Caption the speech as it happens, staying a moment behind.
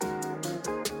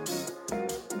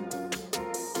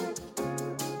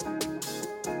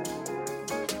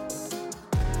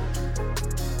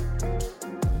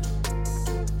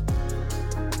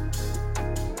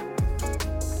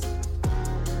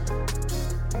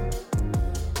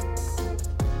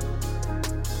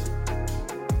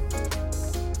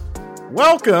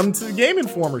Welcome to the Game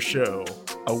Informer Show,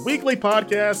 a weekly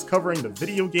podcast covering the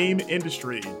video game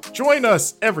industry. Join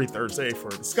us every Thursday for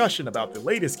a discussion about the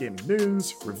latest gaming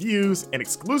news, reviews, and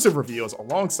exclusive reveals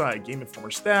alongside Game Informer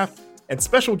staff and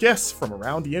special guests from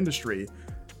around the industry.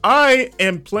 I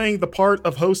am playing the part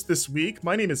of host this week.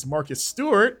 My name is Marcus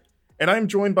Stewart, and I'm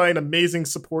joined by an amazing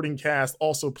supporting cast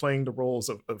also playing the roles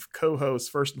of co-host.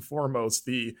 First and foremost,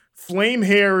 the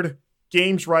flame-haired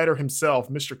games writer himself,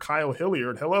 Mr. Kyle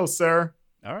Hilliard. Hello, sir.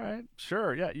 All right,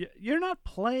 sure. Yeah, you're not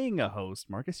playing a host,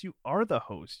 Marcus. You are the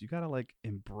host. You gotta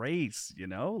embrace,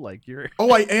 you're.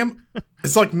 Oh, I am.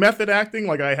 It's like method acting.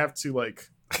 Like I have to I've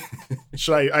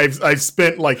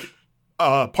spent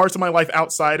parts of my life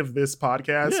outside of this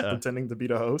podcast pretending to be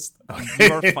the host.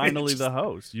 You are finally the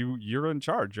host. You're in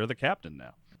charge. You're the captain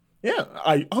now. Yeah.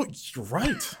 You're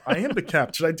right. I am the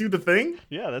captain. Should I do the thing?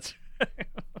 Yeah, that's.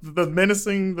 The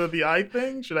menacing the eye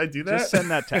thing. Should I do that? Just send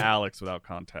that to Alex without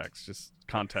context. Just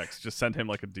send him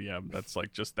like a DM. That's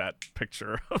just that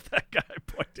picture of that guy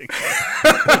pointing.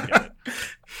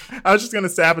 I was just gonna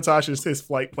sabotage his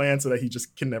flight plan so that he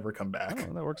just can never come back.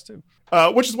 Oh, that works too.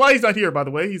 Which is why he's not here, by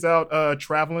the way. He's out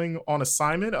traveling on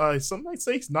assignment. Some might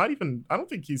say he's not even. I don't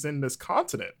think he's in this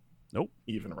continent. Nope.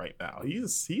 Even right now,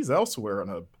 he's elsewhere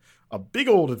on a big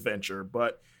old adventure,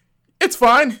 but. It's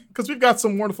fine, because we've got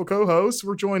some wonderful co-hosts.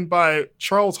 We're joined by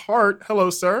Charles Hart.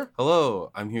 Hello, sir. Hello.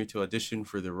 I'm here to audition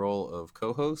for the role of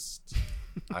co-host.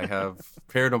 I have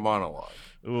prepared a monologue.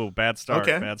 Ooh, bad start.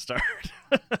 Okay. Bad start.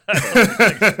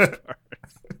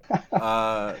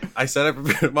 I said I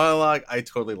prepared a monologue. I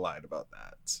totally lied about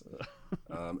that.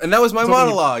 And that was my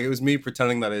monologue. It was me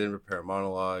pretending that I didn't prepare a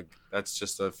monologue. That's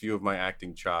just a few of my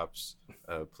acting chops.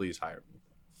 Please hire me.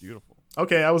 Beautiful.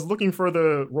 Okay, I was looking for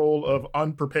the role of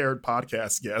unprepared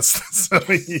podcast guest, so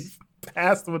he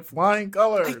passed with flying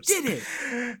colors. I did it!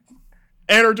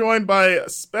 And are joined by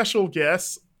special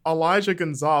guest, Elijah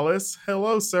Gonzalez.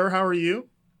 Hello, sir. How are you?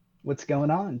 What's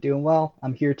going on? Doing well.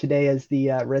 I'm here today as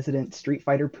the resident Street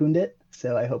Fighter pundit,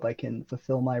 so I hope I can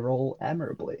fulfill my role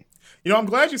admirably. I'm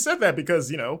glad you said that because,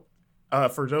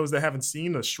 for those that haven't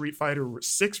seen, the Street Fighter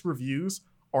 6 reviews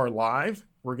are live.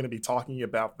 We're going to be talking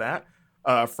about that.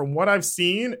 From what I've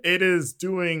seen, it is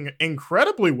doing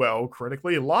incredibly well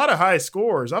critically. A lot of high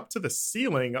scores, up to the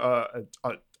ceiling,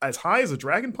 as high as a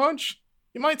Dragon Punch,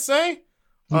 you might say.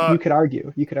 You could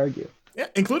argue. Yeah,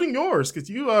 including yours,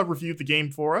 because you reviewed the game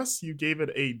for us. You gave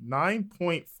it a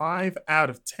 9.5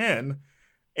 out of 10.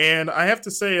 And I have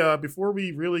to say, before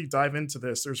we really dive into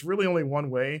this, there's really only one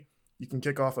way you can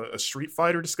kick off a Street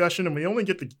Fighter discussion, and we only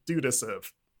get to do this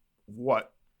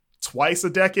twice a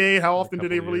decade. How often do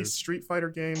they release Street Fighter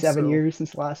games? 7 years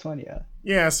since the last one, yeah.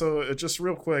 Yeah, so just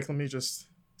real quick, let me just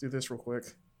do this real quick.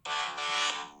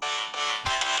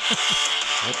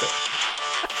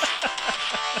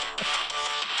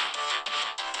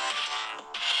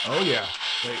 Oh yeah,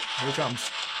 wait, here it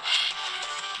comes.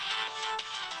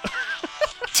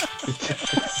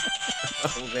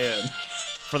 Oh man.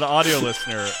 For the audio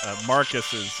listener, Marcus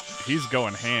he's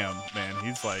going ham, man.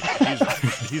 He's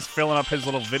filling up his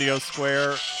little video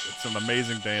square. It's some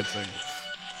amazing dancing.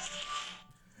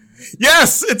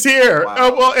 Yes, it's here.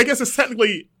 Wow. Well, I guess it's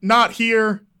technically not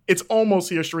here. It's almost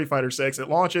here. Street Fighter 6. It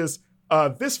launches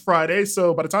this Friday.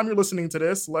 So by the time you're listening to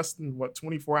this, less than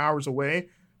 24 hours away.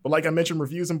 But like I mentioned,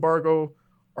 reviews embargo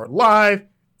are live.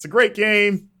 It's a great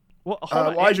game. Well, hold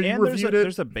on. Elijah, and you reviewed it.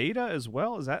 There's a beta as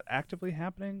well. Is that actively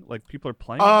happening? Like people are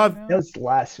playing it right now? That was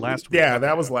last week. Yeah,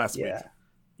 that was last week.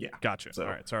 Yeah. Gotcha. So, all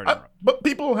right. Sorry to interrupt. But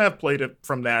people have played it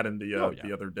from that and the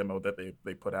other demo that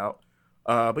they put out.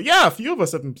 But yeah, a few of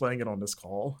us have been playing it on this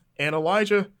call. And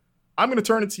Elijah, I'm going to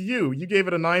turn it to you. You gave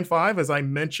it a 9.5, as I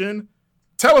mentioned.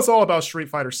 Tell us all about Street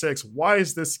Fighter 6. Why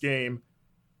is this game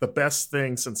the best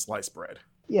thing since sliced bread?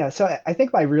 Yeah, so I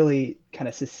think my really kind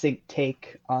of succinct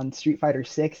take on Street Fighter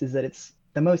 6 is that it's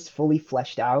the most fully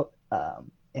fleshed out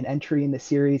an entry in the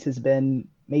series has been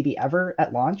maybe ever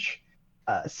at launch.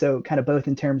 So kind of both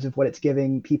in terms of what it's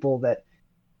giving people that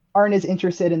aren't as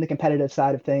interested in the competitive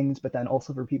side of things, but then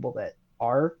also for people that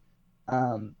are.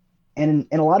 And in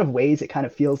a lot of ways, it kind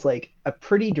of feels like a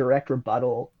pretty direct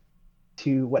rebuttal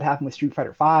to what happened with Street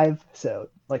Fighter V. So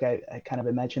like I kind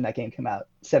of mentioned, that game came out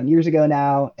 7 years ago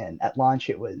now, and at launch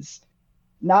it was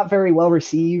not very well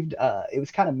received. It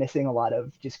was kind of missing a lot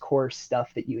of just core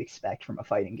stuff that you expect from a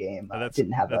fighting game.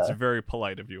 That's very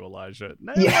polite of you, Elijah.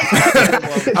 No, yeah.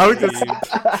 I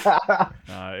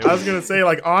was gonna say,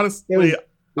 like, honestly,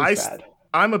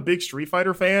 I'm a big Street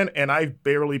Fighter fan, and I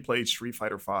barely played Street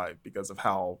Fighter V because of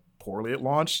how poorly it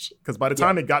launched. Because by the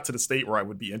time it got to the state where I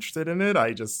would be interested in it,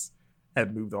 I just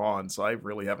had moved on, so I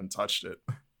really haven't touched it.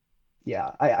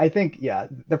 Yeah, I think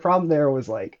the problem there was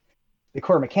like the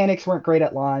core mechanics weren't great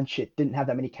at launch. It didn't have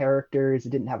that many characters. It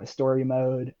didn't have a story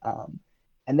mode.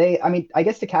 And I mean, I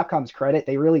guess to Capcom's credit,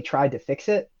 they really tried to fix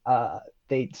it.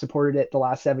 They supported it the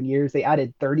last 7 years. They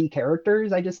added 30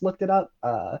 characters. I just looked it up,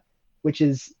 which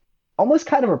is almost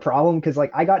kind of a problem because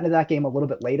like I got into that game a little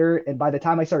bit later, and by the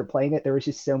time I started playing it, there was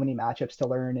just so many matchups to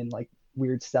learn and like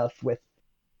weird stuff with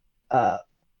uh,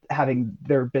 having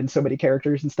there been so many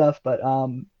characters and stuff. But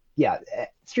yeah,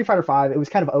 Street Fighter V, it was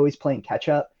kind of always playing catch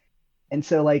up. And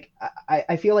so like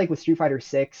I feel like with Street Fighter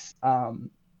 6,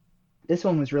 this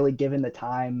one was really given the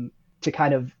time to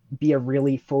kind of be a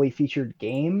really fully featured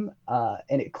game.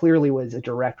 And it clearly was a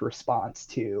direct response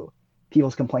to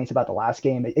people's complaints about the last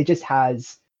game. It just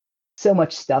has so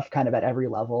much stuff kind of at every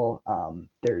level.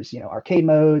 There's, arcade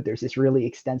mode. There's this really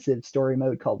extensive story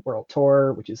mode called World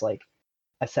Tour, which is like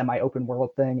a semi-open world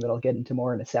thing that I'll get into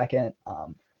more in a second.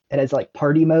 It has like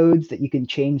party modes that you can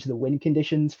change the win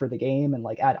conditions for the game and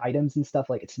like add items and stuff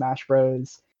like at Smash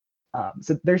Bros.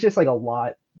 So there's just like a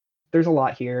lot. There's a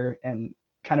lot here, and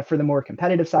kind of for the more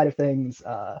competitive side of things,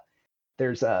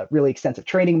 there's a really extensive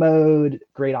training mode,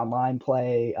 great online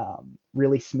play,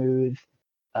 really smooth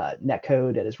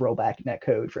netcode. It is rollback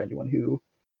netcode for anyone who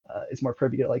is more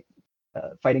privy to like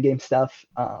fighting game stuff.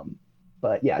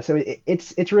 But yeah, so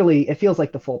it's really, it feels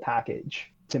like the full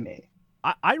package to me.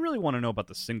 I really want to know about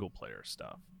the single player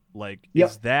stuff. Like,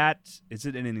 Yep. is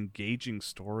it an engaging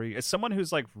story? As someone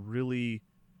who's like really,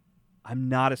 I'm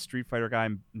not a Street Fighter guy.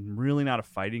 I'm really not a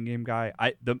fighting game guy.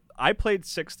 I played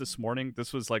 6 this morning.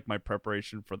 This was like my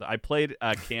preparation for I played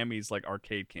Cammy's like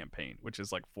arcade campaign, which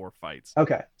is like 4 fights.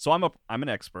 Okay. So I'm an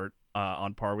expert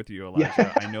on par with you, Elijah.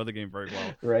 Yeah. I know the game very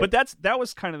well. Right. But that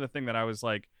was kind of the thing that I was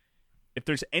like, if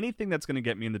there's anything that's going to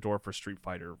get me in the door for Street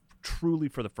Fighter, truly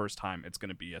for the first time, it's going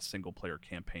to be a single player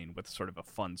campaign with sort of a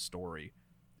fun story.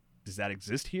 Does that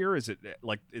exist here? Is it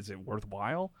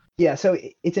worthwhile? Yeah, so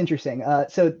it's interesting.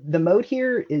 So the mode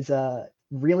here is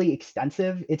really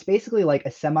extensive. It's basically like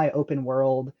a semi-open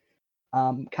world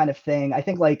kind of thing. I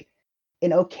think like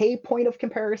an okay point of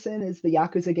comparison is the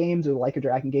Yakuza games or the Like a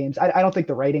Dragon games. I don't think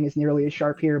the writing is nearly as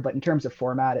sharp here, but in terms of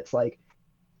format, it's like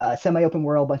a semi-open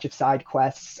world, bunch of side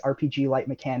quests, RPG-like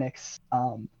mechanics.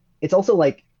 It's also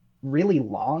like really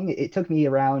long. It took me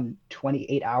around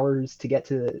 28 hours to get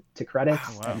to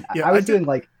credits. Wow. And Yeah, I was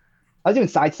doing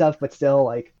side stuff, but still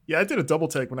like. Yeah, I did a double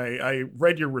take when I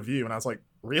read your review, and I was like,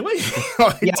 really?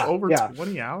 It's over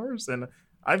 20 hours? And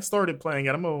I've started playing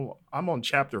it. I'm on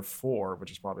chapter 4, which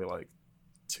is probably like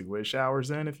 2-ish hours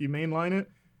in if you mainline it.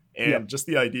 And just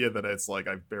the idea that it's like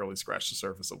I've barely scratched the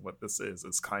surface of what this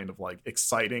is kind of like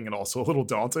exciting and also a little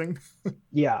daunting.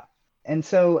 Yeah. And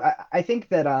so I think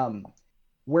that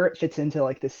where it fits into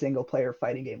like the single player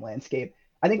fighting game landscape,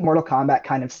 I think Mortal Kombat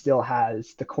kind of still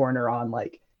has the corner on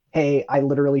like, hey, I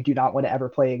literally do not want to ever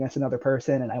play against another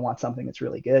person, and I want something that's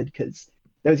really good, because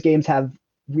those games have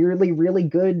really, really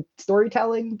good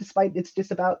storytelling, despite it's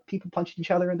just about people punching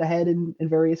each other in the head in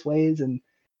various ways. And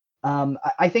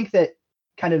I think that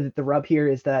kind of the rub here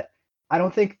is that I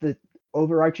don't think the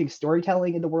overarching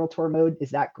storytelling in the World Tour mode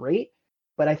is that great,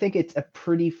 but I think it's a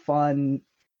pretty fun.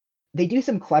 They do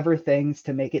some clever things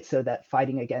to make it so that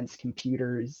fighting against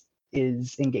computers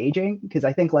is engaging, because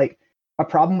I think like a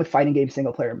problem with fighting game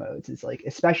single player modes is like,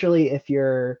 especially if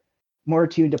you're more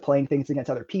attuned to playing things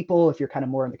against other people, if you're kind of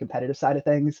more on the competitive side of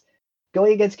things,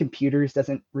 going against computers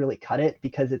doesn't really cut it,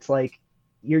 because it's like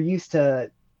you're used to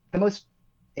the most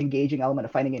engaging element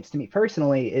of fighting games to me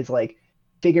personally is like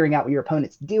figuring out what your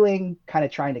opponent's doing, kind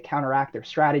of trying to counteract their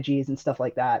strategies and stuff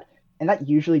like that. And that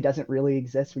usually doesn't really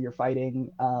exist when you're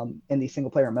fighting in these single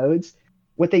player modes.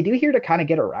 What they do here to kind of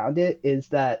get around it is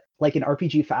that, like in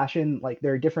RPG fashion, like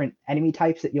there are different enemy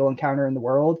types that you'll encounter in the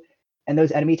world, and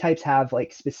those enemy types have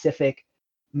like specific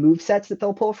move sets that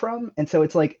they'll pull from. And so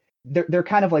it's like they're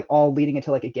kind of like all leading into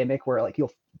like a gimmick where like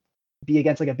you'll be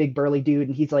against like a big burly dude,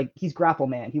 and he's grapple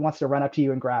man. He wants to run up to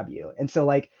you and grab you. And so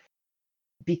like,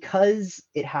 because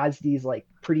it has these like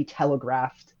pretty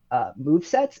telegraphed move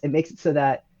sets, it makes it so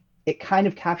that it kind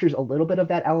of captures a little bit of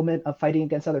that element of fighting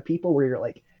against other people, where you're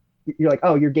like,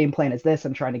 oh, your game plan is this,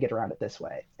 I'm trying to get around it this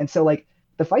way. And so like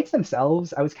the fights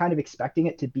themselves, I was kind of expecting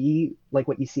it to be like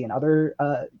what you see in other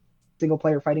single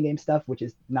player fighting game stuff, which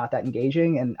is not that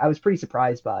engaging. And I was pretty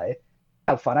surprised by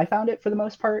how fun I found it for the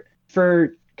most part.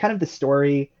 For kind of the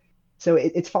story, so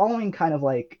it's following kind of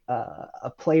like a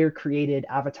player created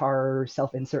avatar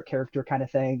self-insert character kind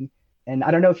of thing. And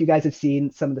I don't know if you guys have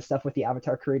seen some of the stuff with the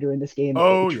avatar creator in this game.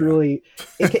 Oh, it truly,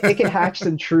 it can hatch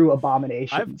some true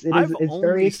abominations. I've It's only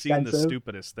very seen the expensive.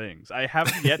 stupidest things. I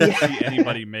haven't yet to see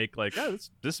anybody make like, oh,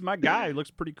 this is my guy. He looks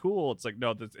pretty cool. It's like,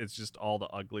 no, it's just all the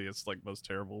ugliest, like most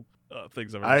terrible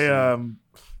things I've ever seen.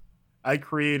 I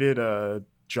created a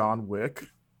John Wick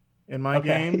in my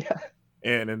game. Yeah.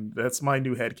 And that's my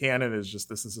new headcanon is just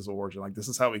this is his origin. Like this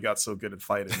is how he got so good at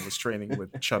fighting. He was training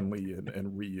with Chun-Li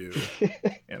and Ryu.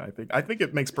 And I think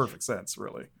it makes perfect sense,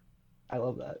 really. I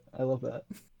love that.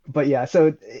 But yeah,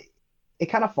 so it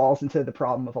kind of falls into the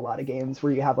problem of a lot of games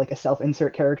where you have like a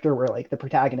self-insert character where like the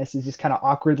protagonist is just kind of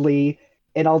awkwardly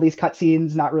in all these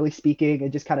cutscenes, not really speaking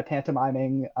and just kind of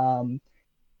pantomiming.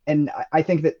 And I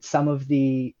think that some of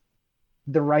the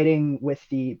writing with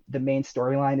the main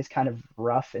storyline is kind of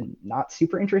rough and not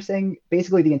super interesting.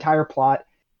 Basically, the entire plot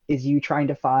is you trying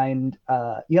to find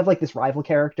you have like this rival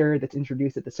character that's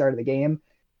introduced at the start of the game,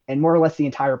 and more or less the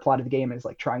entire plot of the game is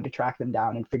like trying to track them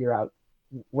down and figure out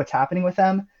what's happening with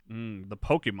them. The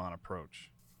Pokemon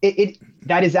approach.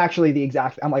 That is actually the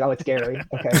exact. I'm like, oh, it's scary.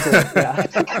 Okay, cool.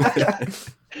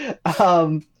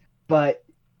 Yeah. But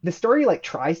the story like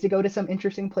tries to go to some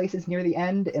interesting places near the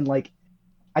end, and like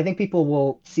I think people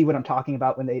will see what I'm talking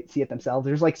about when they see it themselves.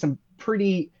 There's like some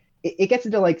pretty. It gets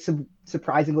into like some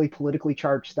surprisingly politically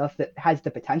charged stuff that has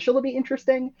the potential to be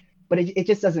interesting, but it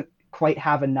just doesn't quite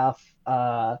have enough.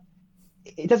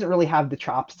 It doesn't really have the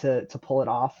chops to pull it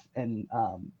off, and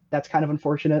that's kind of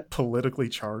unfortunate. Politically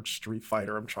charged Street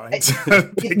Fighter. I'm trying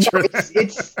to picture.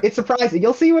 It's surprising.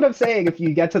 You'll see what I'm saying if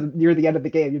you get to near the end of the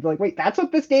game. You'll be like, wait, that's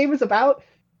what this game is about?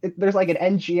 There's like an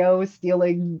NGO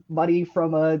stealing money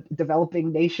from a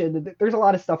developing nation. There's a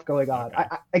lot of stuff going on.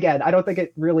 Okay. I don't think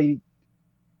it really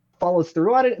follows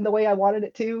through on it in the way I wanted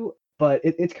it to, but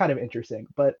it's kind of interesting.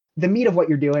 But the meat of what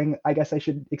you're doing, I guess I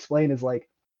should explain, is like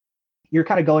you're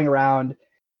kind of going around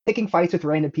picking fights with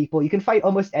random people. You can fight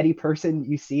almost any person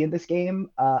you see in this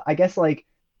game. I guess like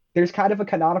there's kind of a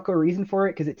canonical reason for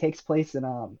it because it takes place in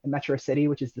Metro City,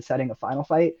 which is the setting of Final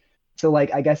Fight. So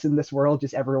like I guess in this world,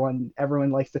 just everyone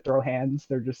likes to throw hands.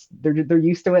 They're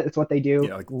used to it. It's what they do.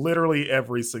 Yeah, like literally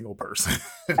every single person.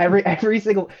 every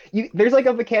single there's like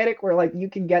a mechanic where like you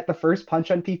can get the first punch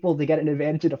on people to get an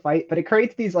advantage in a fight, but it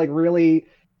creates these like really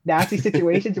nasty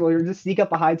situations where you just sneak up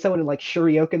behind someone and like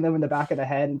shurioken them in the back of the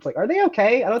head. And it's like, are they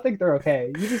okay? I don't think they're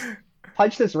okay. You just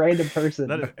punch this random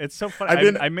person. It's so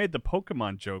funny. I made the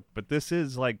Pokemon joke, but this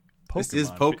is like Pokemon. This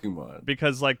is Pokemon.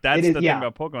 Because like that's the thing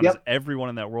about Pokemon is everyone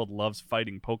in that world loves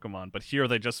fighting Pokemon, but here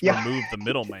they just remove the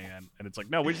middleman, and it's like,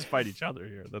 no, we just fight each other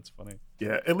here. That's funny.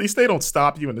 Yeah, at least they don't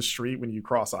stop you in the street when you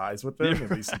cross eyes with them.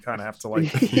 At least you kind of have to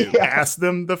like ask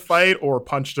them to fight or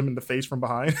punch them in the face from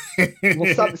behind.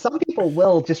 Well, some people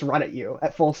will just run at you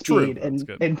at full speed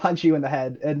and punch you in the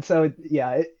head, and so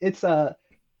yeah, it's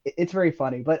very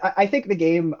funny. But I think the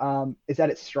game is at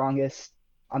its strongest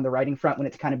on the writing front when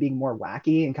it's kind of being more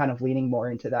wacky and kind of leaning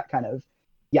more into that kind of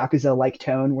Yakuza-like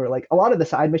tone where like a lot of the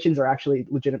side missions are actually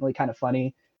legitimately kind of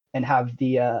funny and have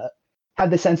the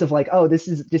sense of like, oh, this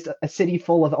is just a city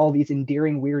full of all these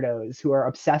endearing weirdos who are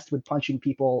obsessed with punching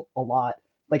people a lot.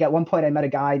 Like at one point I met a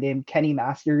guy named Kenny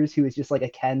Masters who is just like a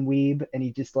Ken weeb, and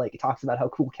he just like talks about how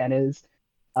cool Ken is.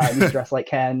 He's dressed like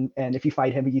Ken, and if you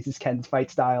fight him, he uses Ken's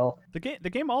fight style. The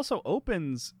game also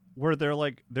opens where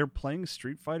they're playing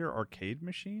Street Fighter arcade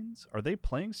machines. Are they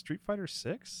playing Street Fighter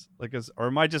 6? Like,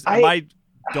 I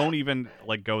don't even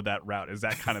like go that route? Is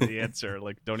that kind of the answer?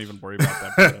 Like, don't even worry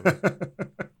about that.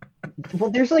 Well,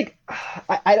 there's like,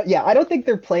 I don't think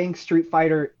they're playing Street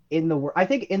Fighter in the world. I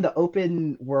think in the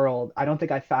open world, I don't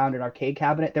think I found an arcade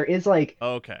cabinet. There is like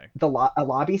a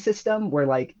lobby system where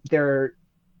like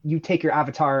you take your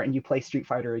avatar and you play Street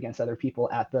Fighter against other people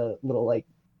at the little like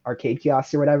arcade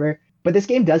kiosks or whatever. But this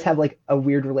game does have like a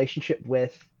weird relationship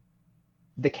with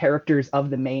the characters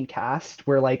of the main cast,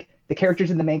 where like the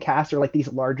characters in the main cast are like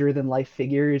these larger than life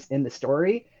figures in the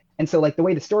story. And so like the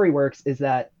way the story works is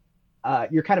that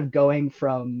you're kind of going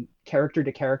from character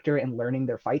to character and learning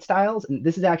their fight styles. And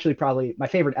this is actually probably my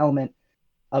favorite element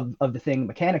of the thing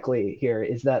mechanically here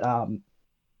is that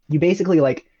you basically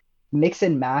like mix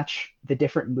and match the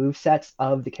different move sets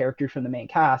of the characters from the main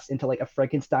cast into like a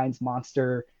Frankenstein's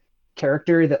monster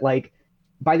character that like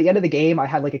by the end of the game I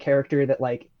had like a character that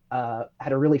like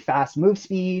had a really fast move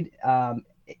speed.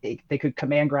 They could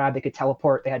command grab, they could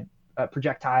teleport, they had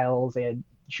projectiles, they had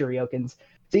shuriokens.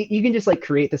 So you can just like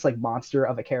create this like monster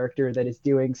of a character that is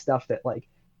doing stuff that like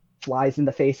flies in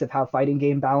the face of how fighting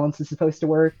game balance is supposed to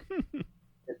work.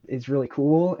 It's really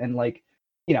cool. And like,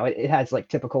 you know, it has like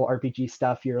typical RPG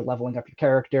stuff. You're leveling up your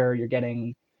character, you're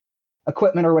getting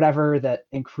equipment or whatever that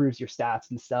improves your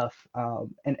stats and stuff.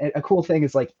 And a cool thing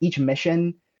is like each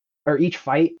mission or each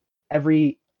fight,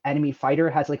 every enemy fighter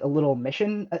has like a little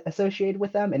mission associated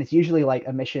with them, and it's usually like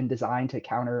a mission designed to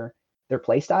counter their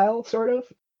playstyle, sort of.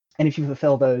 And if you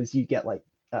fulfill those, you get like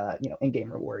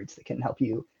in-game rewards that can help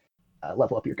you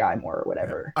level up your guy more or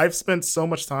whatever. I've spent so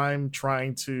much time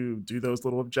trying to do those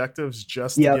little objectives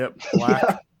just to get black.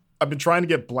 Yeah. I've been trying to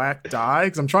get black dye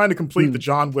because I'm trying to complete the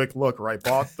John Wick look, where I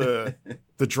bought the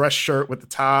dress shirt with the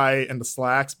tie and the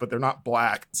slacks, but they're not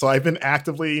black. So I've been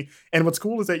actively, and what's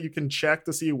cool is that you can check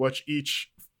to see which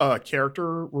each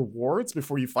character rewards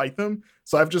before you fight them.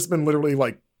 So I've just been literally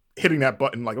like hitting that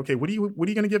button, like, okay, what are you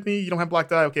gonna give me? You don't have black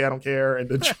dye? Okay, I don't care. And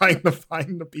then trying to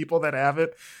find the people that have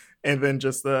it, and then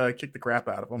just kick the crap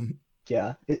out of them.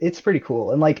 Yeah, it's pretty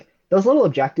cool. And like those little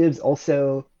objectives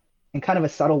also, in kind of a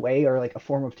subtle way, are like a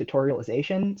form of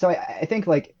tutorialization. So I think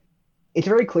like it's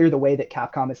very clear the way that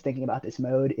Capcom is thinking about this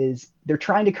mode is they're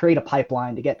trying to create a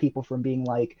pipeline to get people from being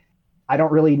like, I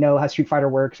don't really know how Street Fighter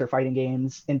works or fighting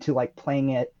games, into like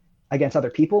playing it against other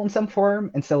people in some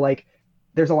form. And so like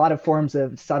there's a lot of forms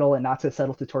of subtle and not so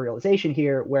subtle tutorialization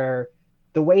here, where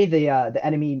the way the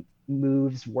enemy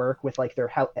moves work with like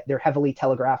their heavily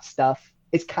telegraphed stuff,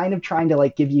 it's kind of trying to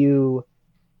like give you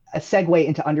a segue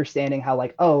into understanding how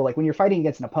like, oh, like when you're fighting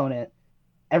against an opponent,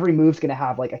 every move's going to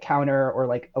have like a counter or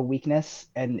like a weakness,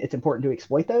 and it's important to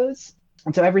exploit those.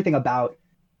 And so everything about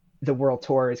the World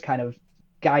Tour is kind of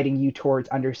guiding you towards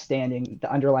understanding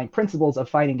the underlying principles of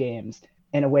fighting games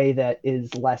in a way that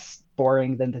is less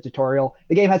boring than the tutorial.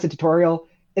 The game has a tutorial.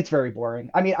 It's very boring.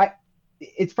 I mean,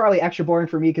 it's probably extra boring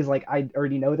for me because like I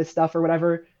already know this stuff or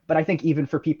whatever, but I think even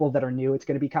for people that are new, it's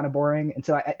going to be kind of boring. And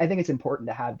so I think it's important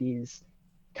to have these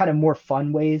kind of more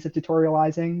fun ways of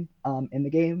tutorializing in the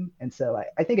game. And so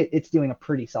I think it's doing a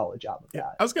pretty solid job of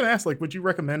that. I was going to ask, like, would you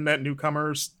recommend that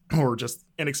newcomers or just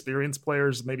inexperienced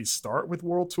players maybe start with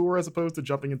World Tour as opposed to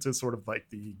jumping into sort of like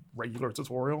the regular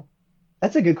tutorial?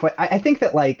 That's a good question. I think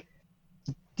that like,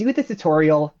 do the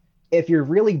tutorial. If you're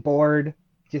really bored,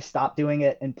 just stop doing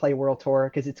it and play World Tour,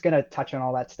 because it's going to touch on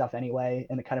all that stuff anyway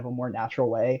in a kind of a more natural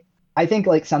way. I think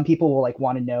like some people will like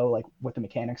want to know like what the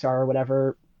mechanics are or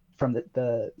whatever from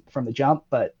the jump,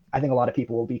 but I think a lot of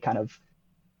people will be kind of,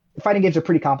 fighting games are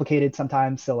pretty complicated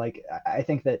sometimes, so like I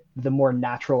think that the more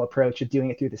natural approach of doing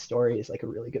it through the story is like a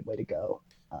really good way to go.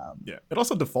 Yeah, it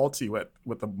also defaults you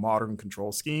with the modern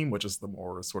control scheme, which is the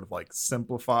more sort of like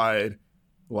simplified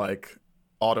like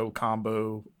auto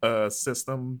combo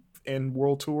system in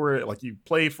World Tour. Like you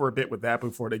play for a bit with that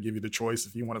before they give you the choice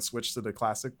if you want to switch to the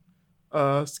classic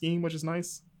scheme, which is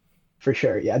nice. For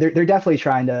sure, yeah, they're definitely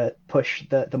trying to push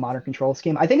the modern control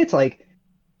scheme. I think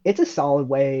it's a solid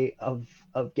way of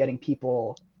getting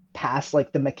people past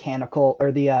like the mechanical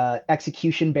or the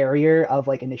execution barrier of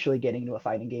like initially getting into a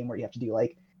fighting game where you have to do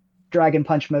like dragon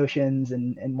punch motions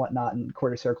and whatnot and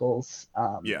quarter circles.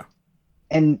 Yeah,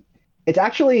 and it's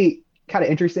actually kind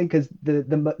of interesting because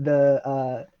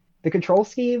the control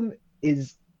scheme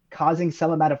is causing some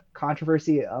amount of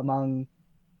controversy among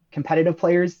competitive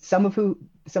players, some of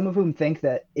whom think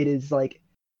that it is like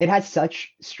it has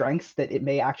such strengths that it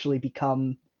may actually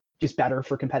become just better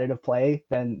for competitive play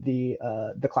than the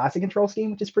classic control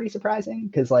scheme, which is pretty surprising,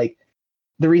 because like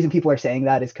the reason people are saying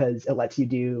that is because it lets you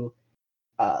do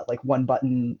like one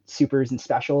button supers and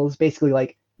specials. Basically,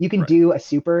 like you can do a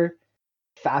super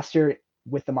faster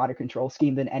with the modern control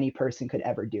scheme than any person could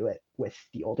ever do it with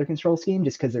the older control scheme,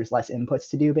 just because there's less inputs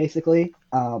to do basically.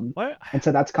 And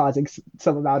so that's causing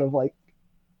some amount of like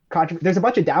there's a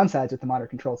bunch of downsides with the modern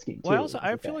control scheme too. Well,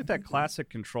 I feel like that classic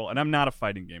control, and I'm not a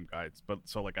fighting game guy, but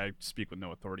so like I speak with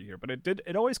no authority here, but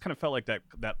it always kind of felt like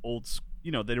that old,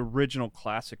 the original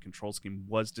classic control scheme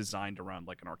was designed around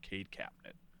like an arcade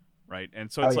cabinet, right?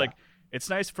 And so it's it's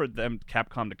nice for them,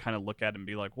 Capcom, to kind of look at it and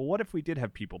be like, well, what if we did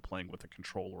have people playing with a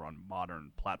controller on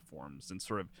modern platforms and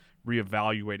sort of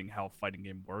reevaluating how a fighting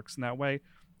game works in that way?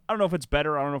 I don't know if it's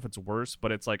better, I don't know if it's worse,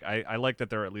 but it's like I like that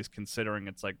they're at least considering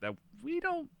it's like that we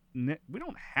don't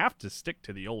have to stick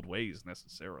to the old ways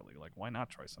necessarily. Like, why not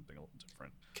try something a little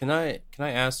different? Can I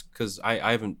ask, because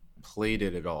I haven't played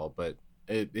it at all, but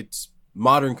it's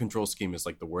modern control scheme is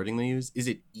like the wording they use. Is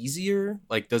it easier?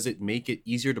 Like, does it make it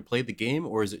easier to play the game,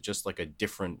 or is it just like a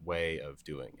different way of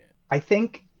doing it? I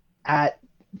think at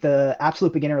the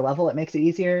absolute beginner level, it makes it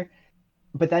easier,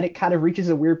 but then it kind of reaches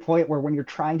a weird point where when you're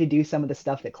trying to do some of the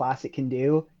stuff that classic can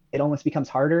do, it almost becomes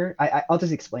harder. I'll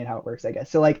just explain how it works, I guess.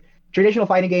 So like traditional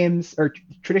fighting games or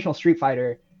traditional Street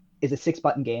Fighter is a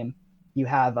 6-button game. You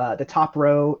have the top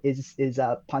row is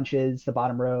punches, the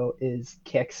bottom row is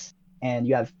kicks, and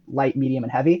you have light, medium,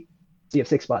 and heavy. So you have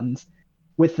 6 buttons.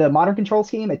 With the modern control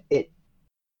scheme, it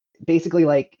basically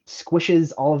like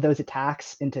squishes all of those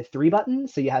attacks into 3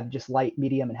 buttons. So you have just light,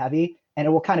 medium, and heavy, and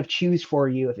it will kind of choose for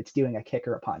you if it's doing a kick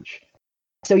or a punch.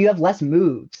 So you have less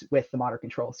moves with the modern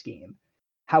control scheme.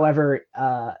 However,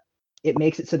 it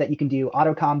makes it so that you can do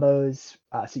auto combos.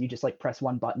 So you just like press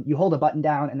one button, you hold a button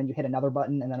down, and then you hit another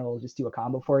button, and then it will just do a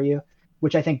combo for you,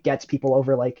 which I think gets people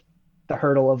over like the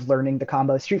hurdle of learning the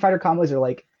combos. Street Fighter combos are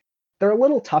like, they're a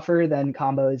little tougher than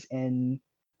combos in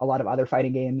a lot of other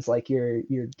fighting games, like your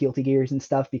Guilty Gears and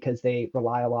stuff, because they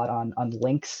rely a lot on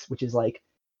links, which is like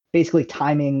basically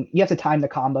timing. You have to time the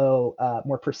combo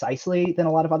more precisely than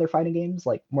a lot of other fighting games.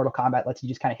 Like Mortal Kombat lets you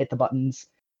just kind of hit the buttons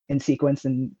in sequence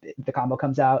and the combo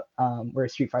comes out,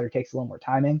 whereas Street Fighter takes a little more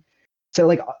timing. So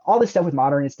like all this stuff with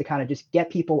modern is to kind of just get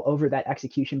people over that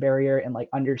execution barrier and like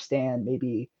understand,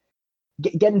 maybe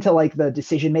get into like the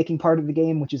decision making part of the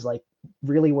game, which is like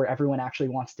really where everyone actually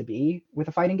wants to be with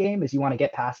a fighting game. Is you want to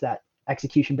get past that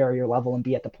execution barrier level and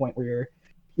be at the point where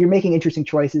you're making interesting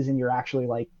choices and you're actually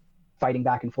like fighting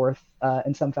back and forth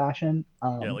in some fashion.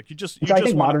 Yeah, like you just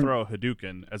want to throw a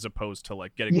Hadouken as opposed to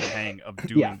like getting the hang of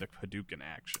doing the Hadouken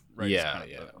action, right? Yeah.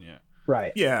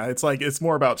 Right. Yeah, it's like it's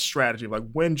more about strategy. Like,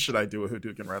 when should I do a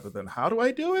Hadouken rather than how do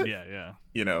I do it? Yeah.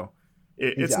 You know,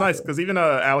 it's nice because even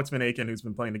Alex Van Aken, who's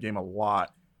been playing the game a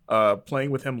lot, playing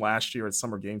with him last year at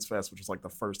Summer Games Fest, which was like the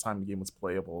first time the game was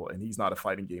playable, and he's not a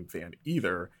fighting game fan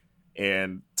either.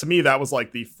 And to me, that was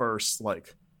like the first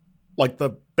like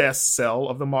the best sell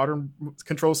of the modern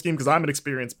control scheme, because I'm an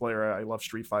experienced player. I love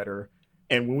Street Fighter.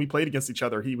 And when we played against each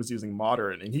other, he was using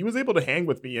modern, and he was able to hang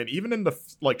with me. And even in the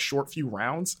like short few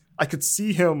rounds, I could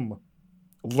see him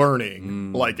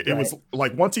learning. It was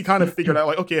like once he kind of figured out,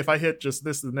 like, okay, if I hit just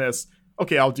this and this,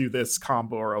 okay, I'll do this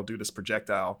combo or I'll do this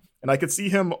projectile. And I could see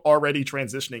him already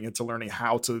transitioning into learning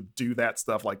how to do that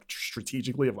stuff, like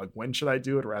strategically, of like, when should I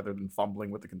do it rather than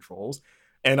fumbling with the controls.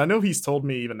 And I know he's told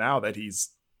me even now that he's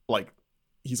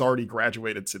already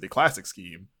graduated to the classic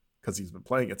scheme, because he's been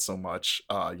playing it so much,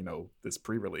 this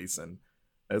pre-release, and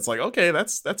it's like, okay,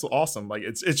 that's awesome. Like,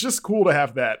 it's just cool to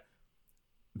have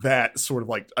that sort of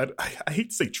like, I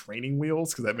hate to say training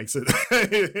wheels, because that makes it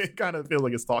it kind of feels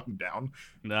like it's talking down.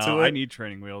 No, I need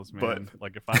training wheels, man. But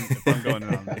like if I'm going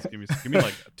in on this, give me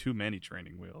like too many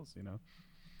training wheels, you know.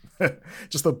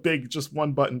 just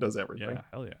one button does everything. Yeah,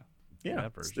 hell yeah. Yeah,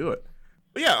 let's do it.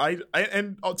 But yeah,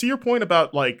 and to your point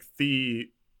about like the,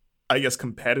 I guess,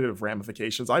 competitive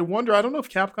ramifications, I don't know if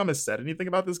Capcom has said anything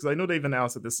about this, because I know they've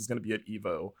announced that this is going to be at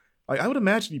EVO. Like, I would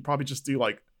imagine you probably just do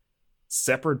like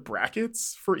separate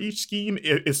brackets for each scheme,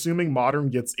 assuming modern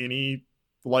gets any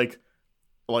like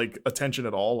attention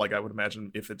at all. Like, I would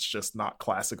imagine if it's just not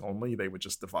classic only, they would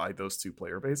just divide those two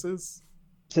player bases.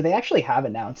 So they actually have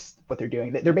announced what they're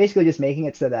doing. They're basically just making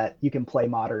it so that you can play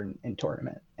modern in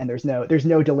tournament, and there's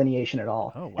no delineation at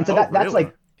all. Oh, wow. And so that's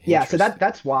like, yeah, so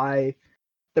that's why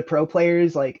the pro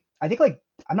players, like, I think, like,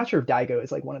 I'm not sure if Daigo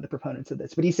is like one of the proponents of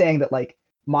this, but he's saying that like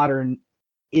modern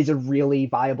is a really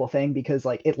viable thing, because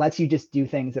like it lets you just do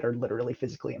things that are literally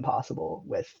physically impossible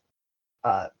with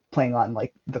playing on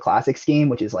like the classic scheme,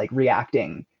 which is like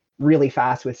reacting really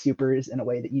fast with supers in a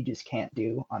way that you just can't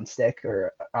do on stick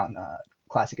or on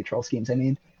classic control schemes. I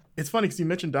mean, it's funny because you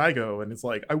mentioned Daigo, and it's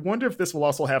like, I wonder if this will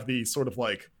also have the sort of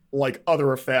like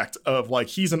other effect of like,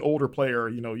 he's an older player,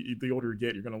 the older you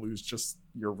get, you're going to lose just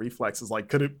your reflexes. Like,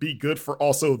 could it be good for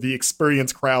also the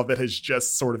experienced crowd that has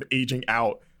just sort of aging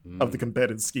out of the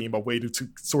competitive scheme, a way to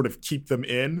sort of keep them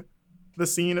in the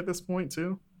scene at this point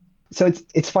too? So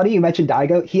it's funny you mentioned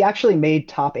Daigo. He actually made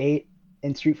top 8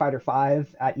 in Street Fighter V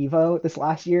at EVO this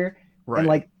last year. Right. And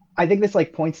like, I think this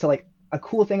like points to like a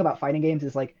cool thing about fighting games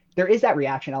is like, there is that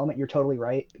reaction element. You're totally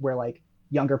right, where like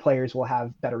younger players will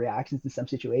have better reactions in some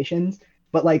situations,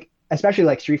 but like, especially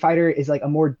like Street Fighter is like a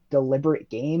more deliberate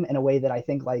game in a way that I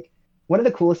think like one of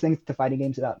the coolest things to fighting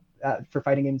games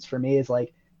for me is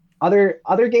like other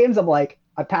games, I'm like,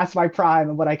 I passed my prime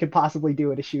and what I could possibly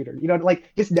do in a shooter,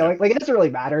 like just knowing, like, it doesn't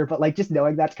really matter, but like just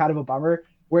knowing that's kind of a bummer.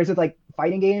 Whereas with like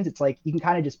fighting games, it's like you can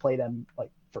kind of just play them like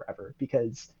forever,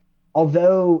 because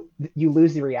although you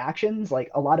lose the reactions, like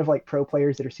a lot of like pro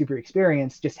players that are super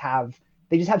experienced just have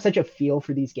such a feel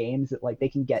for these games that like they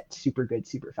can get super good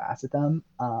super fast at them.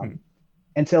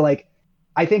 And so like,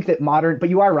 I think that modern, but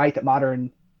you are right that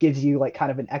modern gives you like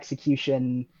kind of an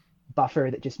execution buffer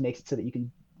that just makes it so that you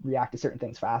can react to certain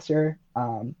things faster.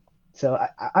 So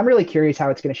I'm really curious how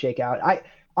it's going to shake out. I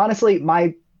honestly,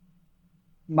 my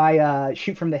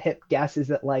shoot from the hip guess is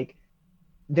that like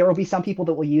there will be some people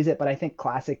that will use it, but I think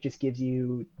classic just gives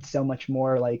you so much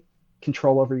more like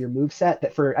control over your moveset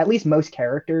that for at least most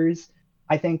characters,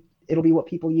 I think it'll be what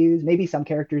people use. Maybe some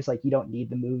characters, like, you don't need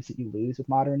the moves that you lose with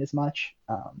modern as much.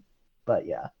 But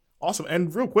yeah. Awesome.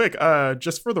 And real quick,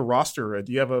 just for the roster,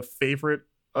 do you have a favorite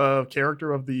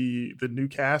character of the new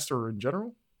cast or in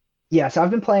general? Yeah, so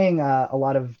I've been playing a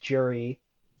lot of Jury,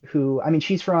 who I mean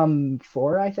she's from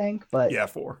 4, I think, but Yeah,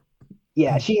 4.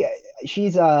 yeah,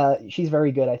 she's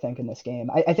very good, I think, in this game.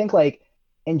 I think like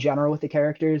in general with the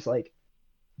characters, like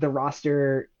the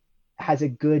roster has a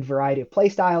good variety of play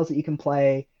styles that you can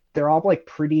play. They're all like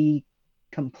pretty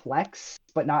complex,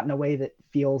 but not in a way that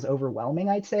feels overwhelming,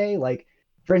 I'd say. Like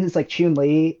for instance, like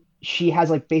Chun-Li, she has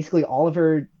like basically all of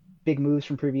her big moves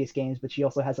from previous games, but she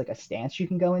also has like a stance you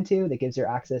can go into that gives her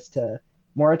access to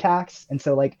more attacks. And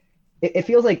so like it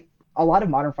feels like a lot of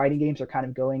modern fighting games are kind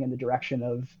of going in the direction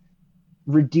of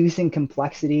reducing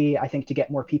complexity, I think, to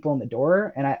get more people in the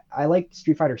door. And I like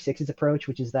Street Fighter Six's approach,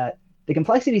 which is that the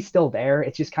complexity is still there.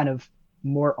 It's just kind of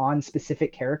more on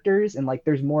specific characters. And like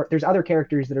there's other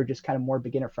characters that are just kind of more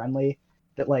beginner friendly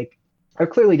that like are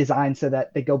clearly designed so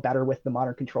that they go better with the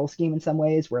modern control scheme in some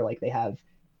ways, where like they have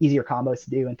easier combos to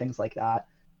do and things like that.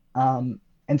 And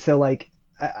so like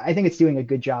I think it's doing a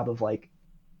good job of like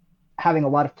having a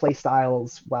lot of play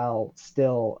styles while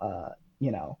still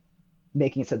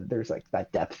making it so that there's like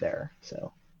that depth there.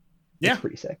 So yeah, it's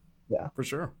pretty sick. Yeah, for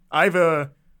sure.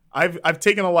 I've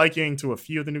taken a liking to a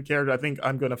few of the new characters. I think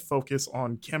I'm going to focus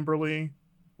on Kimberly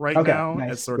now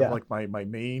nice. as sort of like my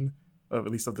main, at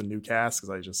least of the new cast, because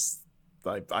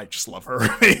I just love her.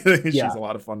 She's a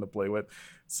lot of fun to play with.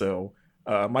 So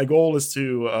my goal is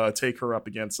to take her up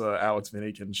against Alex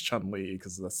Vinnikin's Chun-Li,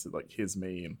 because that's like his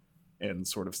main, and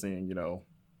sort of seeing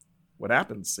what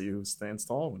happens. See who stands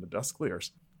tall when the dust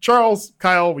clears. Charles,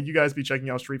 Kyle, will you guys be checking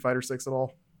out Street Fighter 6 at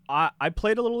all? I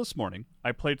played a little this morning.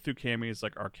 I played through Cammy's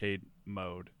like arcade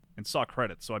mode and saw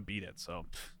credits, so I beat it. So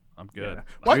I'm good.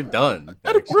 Yeah. You're done.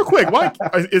 Real quick, why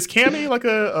is Cammy like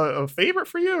a favorite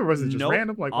for you, or was it just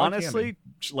random? Like, honestly,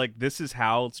 like this is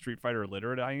how Street Fighter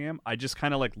literate I am. I just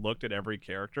kind of like looked at every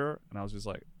character and I was just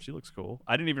like, she looks cool.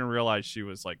 I didn't even realize she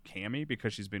was like Cammy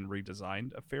because she's been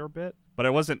redesigned a fair bit. But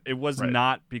it was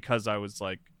not because I was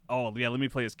like, oh yeah, let me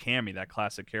play as Cammy, that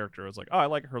classic character. I was like, oh, I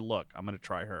like her look, I'm gonna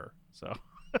try her. So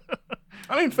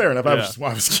I mean, fair enough. I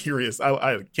was curious.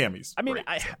 I Cammy's. I mean, great,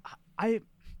 I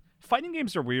fighting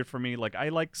games are weird for me. Like I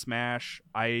like Smash.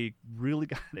 I really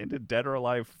got into Dead or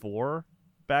Alive 4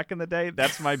 back in the day.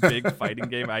 That's my big fighting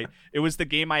game. It was the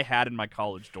game I had in my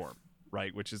college dorm,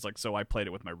 right? Which is like, so I played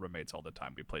it with my roommates all the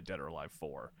time. We played Dead or Alive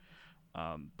 4.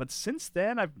 But since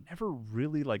then, I've never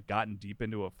really like gotten deep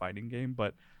into a fighting game.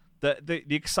 But the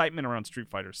excitement around Street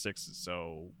Fighter 6 is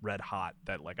so red hot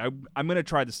that like I'm gonna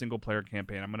try the single player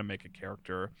campaign. I'm gonna make a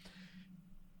character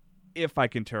if I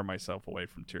can tear myself away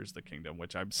from Tears of the Kingdom,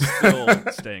 which I'm still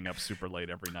staying up super late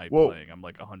every night playing. I'm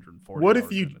like 140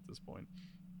 hours in at this point.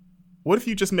 What if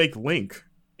you just make Link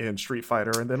in Street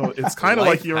Fighter, and then it's kind of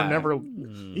like you're never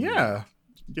yeah,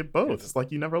 get both. It's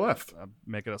like you never left.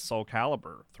 Make it a Soul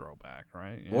Calibur throwback,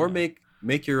 right? Yeah. Or make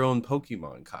your own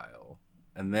Pokemon, Kyle.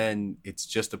 And then it's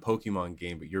just a Pokemon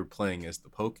game, but you're playing as the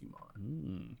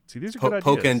Pokemon. See, these are good ideas.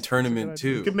 Pokken Tournament 2.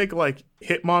 You could make like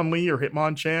Hitmonlee or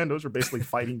Hitmonchan. Those are basically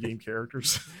fighting game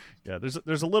characters. Yeah,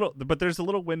 there's a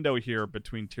little window here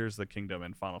between Tears of the Kingdom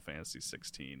and Final Fantasy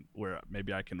 16 where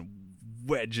maybe I can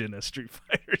wedge in a Street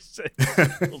Fighter 6.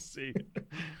 We'll see.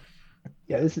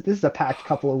 Yeah, this is a packed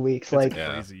couple of weeks. It's like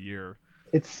a crazy year.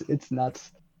 It's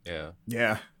nuts.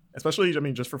 Yeah. Especially, I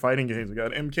mean, just for fighting games, we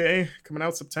got MK coming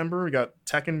out September. We got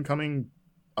Tekken coming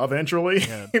eventually.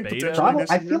 Yeah, beta.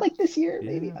 I feel like this year,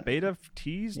 maybe. Beta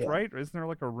teased, right? Isn't there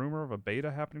like a rumor of a beta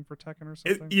happening for Tekken or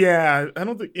something? I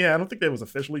don't think that was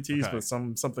officially teased, but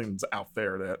something's out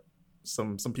there that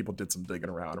some people did some digging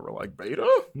around and were like, beta?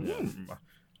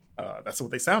 That's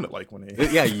what they sounded like when they.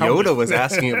 Yeah, Yoda was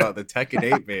asking about the Tekken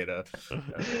 8 beta.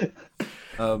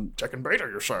 Tekken beta,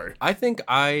 you're sorry. I think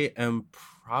I am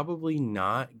probably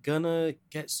not gonna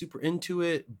get super into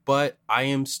it, but I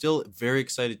am still very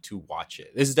excited to watch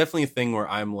it. This is definitely a thing where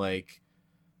I'm like,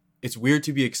 it's weird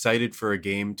to be excited for a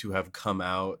game to have come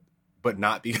out, but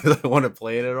not because I want to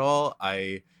play it at all.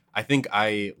 I think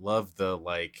I love the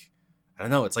like, I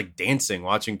don't know, it's like dancing,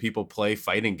 watching people play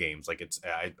fighting games. Like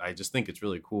I just think it's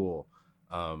really cool.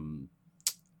 I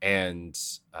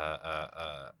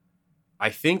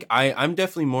think I'm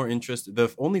definitely more interested.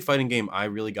 The only fighting game I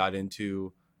really got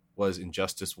into was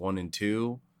Injustice 1 and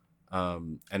 2.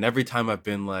 And every time I've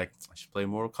been like, I should play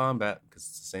Mortal Kombat because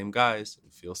it's the same guys.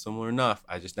 It feels similar enough.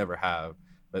 I just never have.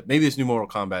 But maybe this new Mortal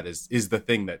Kombat is the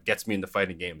thing that gets me into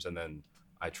fighting games, and then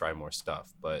I try more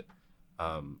stuff. But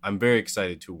I'm very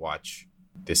excited to watch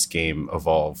this game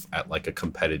evolve at like a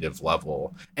competitive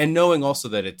level, and knowing also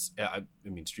that it's, I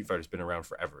mean, Street Fighter's been around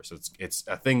forever, so it's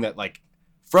a thing that like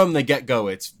from the get-go,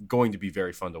 it's going to be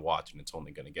very fun to watch, and it's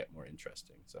only going to get more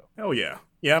interesting. So hell yeah.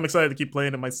 Yeah, I'm excited to keep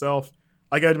playing it myself.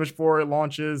 Like I mentioned before, it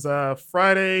launches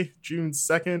Friday, June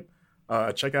 2nd.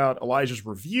 Check out Elijah's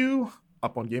review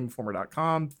up on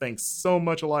GameInformer.com. Thanks so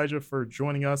much, Elijah, for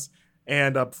joining us.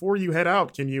 And before you head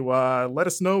out, can you let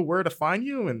us know where to find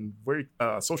you and where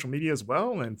social media as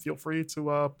well? And feel free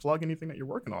to plug anything that you're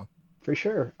working on. For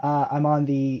sure. I'm on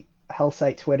the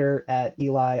Hellsite Twitter at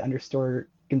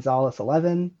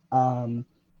Eli_Gonzalez11. I'm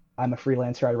a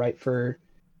freelancer. I write for a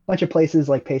bunch of places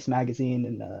like Pace Magazine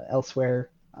and elsewhere.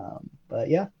 But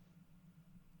yeah.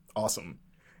 Awesome.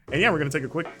 And yeah, we're going to take a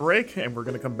quick break, and we're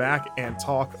going to come back and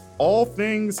talk all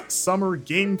things Summer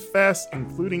Game Fest,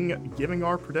 including giving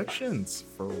our predictions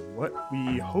for what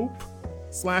we hope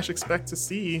 / expect to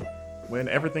see when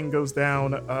everything goes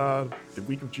down the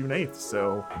week of June 8th.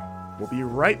 So we'll be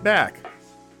right back.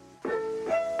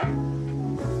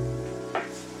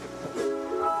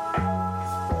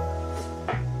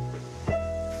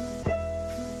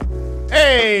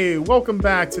 Hey, welcome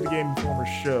back to the Game Informer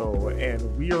Show,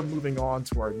 and we are moving on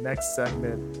to our next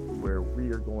segment where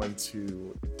we are going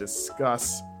to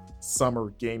discuss Summer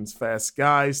Games Fest.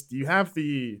 Guys, do you have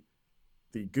the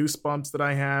goosebumps that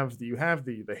I have? Do you have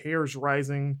the hairs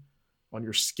rising on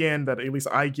your skin that at least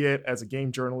I get as a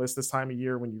game journalist this time of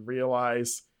year when you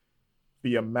realize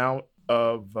the amount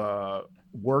of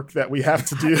work that we have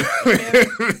to do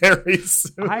very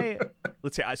soon?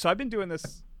 Let's see. So I've been doing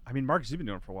this. I mean, Marcus, you've been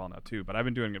doing it for a while now too, but I've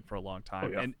been doing it for a long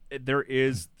time. And there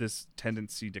is this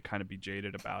tendency to kind of be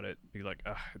jaded about it. Be like,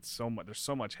 it's so much. There's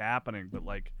so much happening, but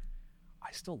like,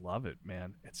 I still love it,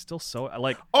 man. It's still so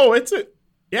like. Oh, I'm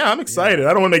excited. Yeah.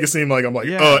 I don't want to make it seem like I'm like,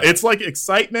 it's like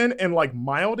excitement and like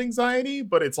mild anxiety,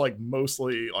 but it's like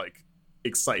mostly like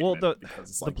excitement. Well,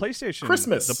 because it's like the PlayStation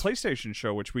Christmas, the PlayStation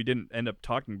show, which we didn't end up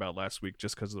talking about last week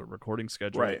just because of the recording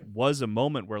schedule, was a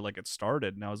moment where like it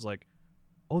started, and I was like,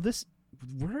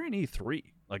 we're in E3.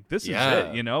 Like, this is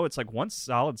it, you know? It's like once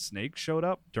Solid Snake showed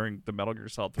up during the Metal Gear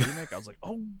Solid 3 remake, I was like,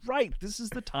 oh, right, this is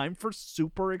the time for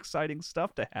super exciting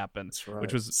stuff to happen. That's right.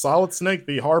 Which was Solid Snake,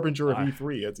 the harbinger of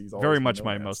E3, as he's always very much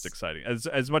my most exciting.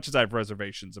 As much as I have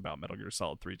reservations about Metal Gear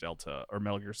Solid 3 Delta, or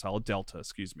Metal Gear Solid Delta,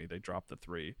 excuse me, they dropped the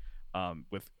 3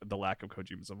 with the lack of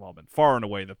Kojima's involvement. Far and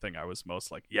away the thing I was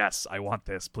most like, yes, I want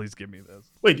this. Please give me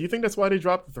this. Wait, do you think that's why they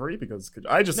dropped the 3? Because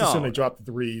I just assume they dropped the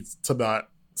 3 to not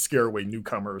scare away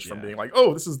newcomers from being like,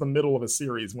 oh, this is the middle of a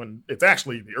series, when it's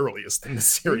actually the earliest in the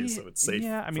series, so it's safe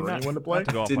for anyone to play.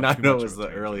 Did not know it was the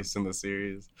earliest in the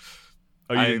series.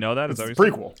 Oh, you didn't know that? It's a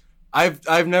prequel.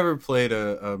 I've never played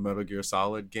a Metal Gear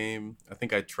Solid game. I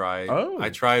think I tried. I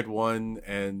tried one,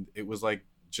 and it was like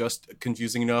just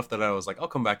confusing enough that I was like, I'll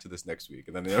come back to this next week,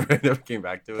 and then I never came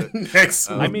back to it.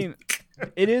 I mean,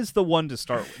 it is the one to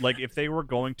start. Like, if they were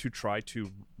going to try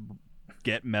to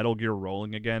get Metal Gear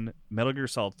rolling again, Metal Gear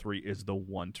Solid 3 is the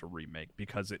one to remake,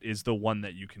 because it is the one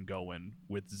that you can go in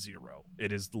with 0.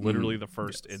 It is literally the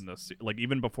first in the, like,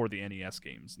 even before the NES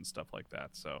games and stuff like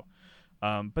that. So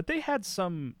but they had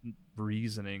some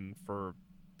reasoning for,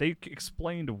 they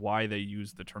explained why they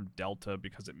used the term Delta,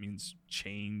 because it means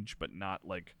change, but not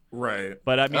like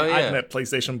But I mean, I that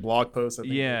PlayStation blog post. I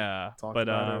think but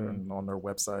and on their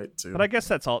website too. But I guess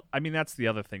that's all. I mean, that's the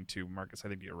other thing too, Marcus. I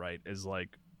think you're right. Is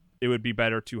like, it would be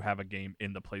better to have a game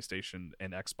in the PlayStation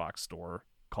and Xbox store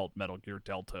called Metal Gear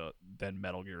Delta than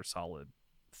Metal Gear Solid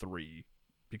 3,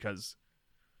 because,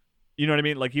 you know what I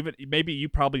mean? Like, even maybe you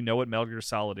probably know what Metal Gear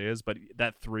Solid is, but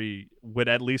that 3 would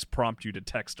at least prompt you to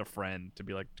text a friend to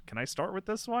be like, can I start with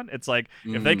this one? It's like,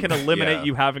 if they can eliminate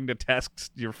you having to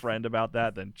text your friend about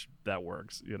that, then that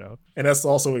works, you know? And that's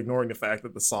also ignoring the fact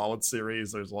that the Solid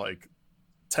series, there's like,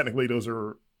 technically those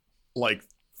are like,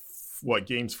 what,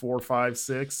 games 4, 5,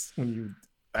 6 when you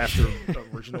after the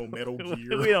original Metal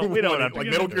Gear. we don't have to like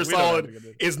Metal Gear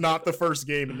Solid is not the first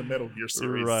game in the Metal Gear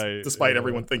series, despite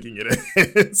everyone thinking it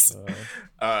is.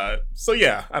 So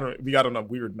yeah, we got on a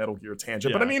weird Metal Gear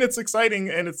tangent, but I mean, it's exciting,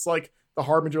 and it's like the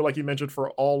harbinger, like you mentioned, for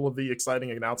all of the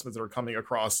exciting announcements that are coming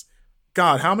across.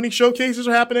 God, how many showcases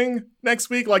are happening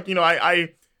next week? Like, you know,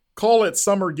 I call it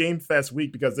Summer Game Fest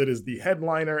week because it is the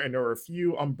headliner, and there are a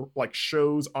few like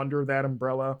shows under that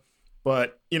umbrella.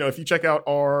 But, you know, if you check out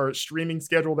our streaming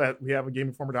schedule that we have at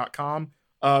GameInformer.com,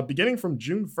 beginning from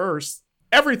June 1st,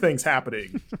 everything's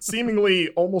happening. Seemingly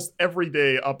almost every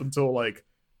day up until like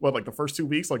the first 2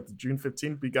 weeks, like June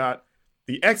 15th, we got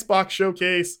the Xbox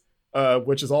Showcase,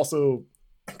 which is also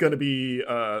going to be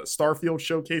Starfield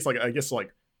Showcase. Like, I guess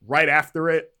like right after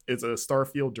it is a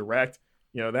Starfield Direct.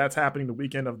 You know, that's happening the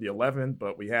weekend of the 11th,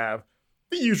 but we have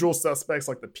the usual suspects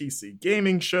like the PC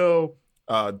Gaming Show.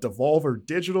 Devolver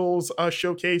Digital's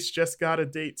showcase just got a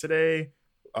date today.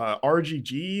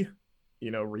 RGG,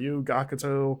 Ryu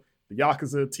Gakuto, the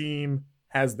Yakuza team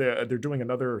they're doing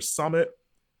another summit.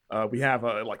 We have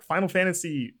like Final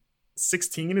Fantasy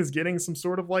 16 is getting some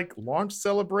sort of like launch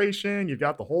celebration. You've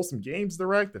got the Wholesome Games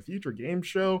Direct, the Future Game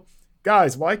Show.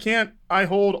 Guys, why can't I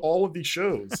hold all of these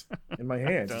shows in my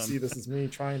hand? You see, this is me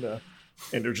trying to,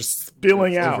 and they're just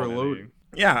spilling out. Overloading.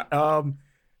 Yeah.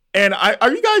 And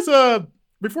are you guys,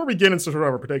 before we get into sort of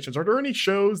our predictions, are there any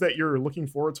shows that you're looking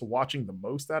forward to watching the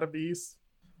most out of these?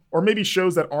 Or maybe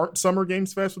shows that aren't Summer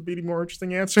Games Fest would be the more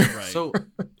interesting answer. Right. So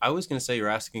I was gonna say, you're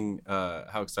asking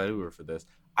how excited we were for this.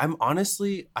 I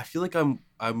feel like I'm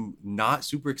not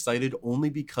super excited, only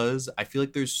because I feel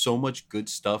like there's so much good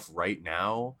stuff right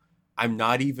now. I'm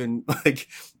not even like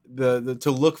the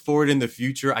to look forward in the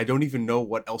future. I don't even know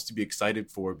what else to be excited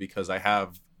for, because I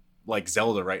have like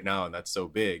Zelda right now, and that's so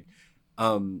big.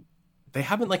 They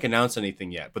haven't like announced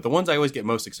anything yet, but the ones I always get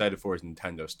most excited for is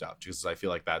Nintendo stuff, because I feel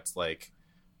like that's like,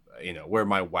 where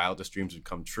my wildest dreams would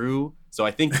come true. So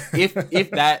I think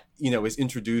if that is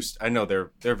introduced, I know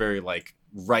they're very like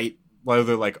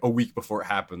whether like a week before it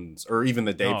happens or even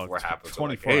the day before it happens, 24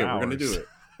 like, hey, hours. we're gonna do it.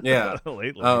 Yeah.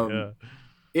 Lately,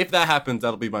 If that happens,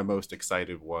 that'll be my most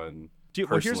excited one.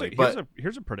 Here's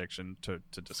a prediction to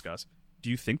discuss. Do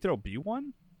you think there'll be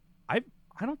one? I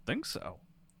don't think so.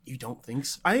 You don't think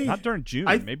so? Not during June.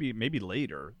 Maybe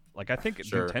later. Like, I think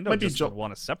Nintendo would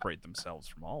want to separate themselves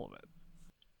from all of it.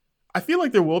 I feel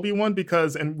like there will be one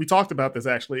because, and we talked about this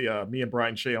actually, me and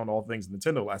Brian Shea on All Things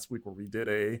Nintendo last week, where we did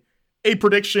a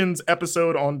predictions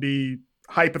episode on the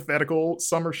hypothetical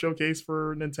summer showcase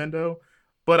for Nintendo.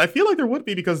 But I feel like there would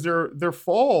be, because their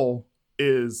fall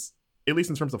is, at least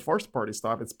in terms of first party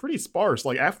stuff, it's pretty sparse.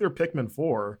 Like after Pikmin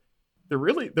 4,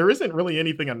 there isn't really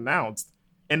anything announced.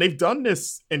 And they've done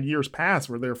this in years past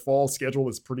where their fall schedule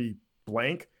is pretty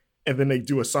blank. And then they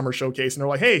do a summer showcase and they're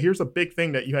like, hey, here's a big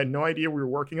thing that you had no idea we were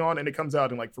working on. And it comes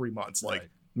out in like 3 months. Like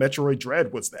Metroid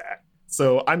Dread was that.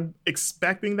 So I'm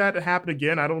expecting that to happen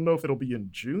again. I don't know if it'll be in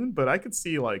June, but I could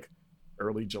see like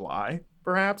early July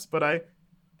perhaps. But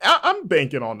I'm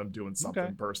banking on them doing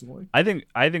something personally. I think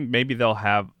maybe they'll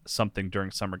have something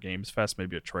during Summer Games Fest,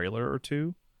 maybe a trailer or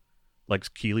two,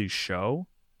 like Keely's show.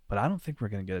 But I don't think we're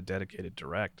going to get a dedicated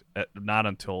direct, not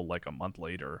until like a month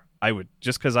later. I would,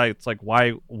 just because it's like,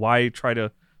 why try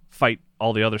to fight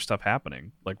all the other stuff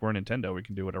happening? Like, we're Nintendo, we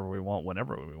can do whatever we want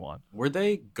whenever we want.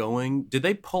 Did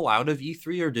they pull out of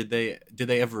E3, or did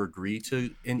they ever agree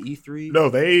to an E3? No,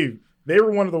 they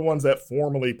were one of the ones that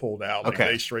formally pulled out. Like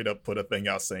they straight up put a thing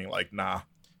out saying like, nah.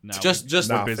 No, just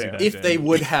if they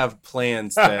would have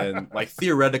plans, then like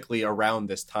theoretically around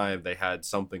this time they had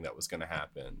something that was going to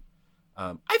happen.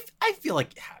 I feel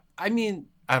like, I mean,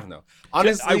 I don't know.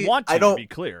 Honestly, I want to be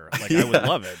clear. Like, I would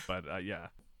love it, but yeah.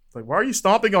 It's like, why are you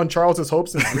stomping on Charles's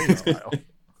hopes and dreams, Kyle?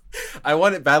 I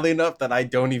want it badly enough that I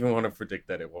don't even want to predict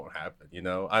that it won't happen.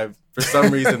 For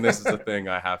some reason, this is a thing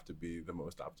I have to be the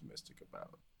most optimistic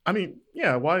about. I mean,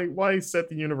 yeah, why set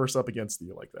the universe up against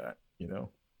you like that? You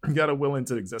got to will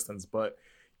into existence. But,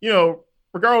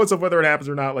 regardless of whether it happens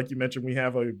or not, like you mentioned, we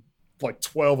have like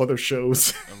 12 other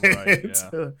shows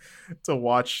to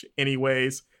watch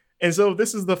anyways. And so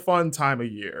this is the fun time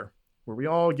of year where we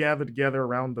all gather together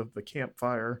around the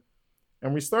campfire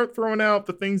and we start throwing out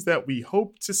the things that we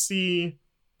hope to see,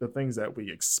 the things that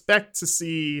we expect to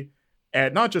see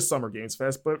at not just Summer Games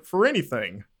Fest, but for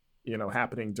anything,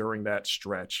 happening during that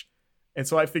stretch. And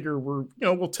so I figure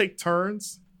we'll take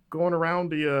turns going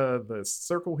around the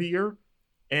circle here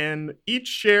and each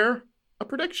share a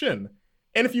prediction.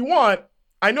 And if you want,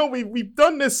 I know we've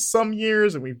done this some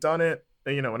years and we've done it,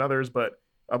 in others, but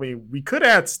I mean, we could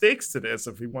add stakes to this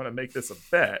if we want to make this a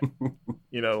bet.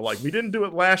 Like we didn't do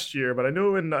it last year, but I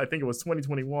know I think it was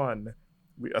 2021,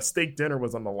 a steak dinner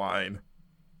was on the line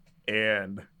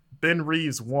and Ben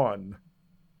Reeves won.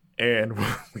 And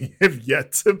we have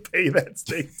yet to pay that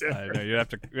steak dinner. I know, you have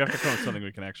to come up with something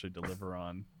we can actually deliver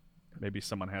on. Maybe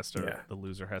someone has to, the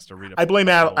loser has to read I blame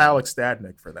Alex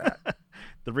Stadnick for that.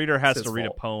 The reader has to read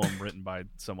a poem written by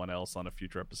someone else on a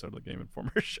future episode of the Game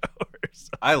Informer show.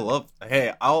 I'll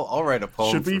write a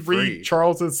poem. Should we for free. read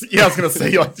Charles's? Yeah, I was going to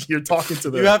say, like, you're talking to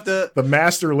the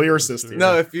master lyricist here.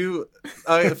 No, if you,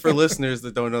 for listeners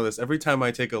that don't know this, every time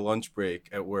I take a lunch break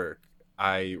at work,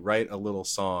 I write a little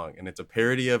song, and it's a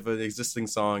parody of an existing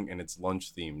song, and it's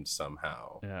lunch themed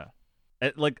somehow. Yeah.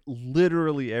 Like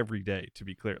literally every day, to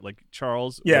be clear. Like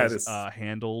Charles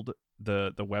handled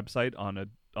the website on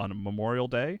a Memorial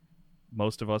Day.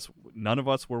 None of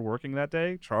us were working that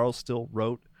day. Charles still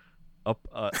wrote up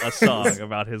a song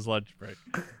about his lunch break,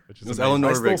 which is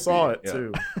I still saw it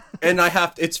too. and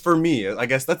it's for me. I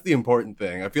guess that's the important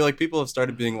thing. I feel like people have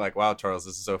started being like, wow, Charles,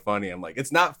 this is so funny. I'm like,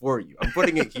 it's not for you. I'm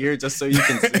putting it here just so you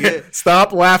can see it.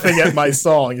 Stop laughing at my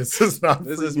song. It's just not.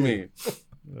 This for is you. me.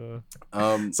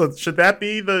 So should that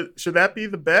be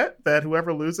the bet that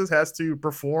whoever loses has to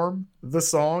perform the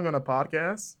song on a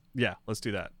podcast? Yeah, let's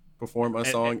do that. Perform a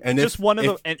song, and just one of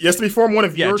the. And, yes, to perform one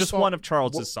of your just songs? one of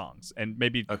Charles's songs, and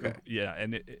maybe Okay. Yeah,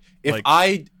 and if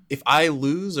I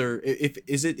lose, or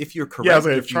if you're correct, Yeah, I was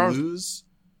like, if Charles- you lose,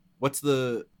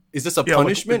 is this a Yeah,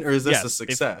 punishment or is this yes, a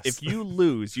success? If you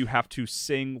lose, you have to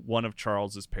sing one of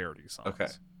Charles's parody songs. Okay.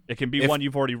 It can be one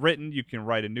you've already written. You can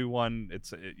write a new one.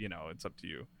 It's up to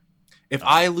you. if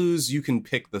I lose, you can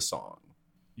pick the song.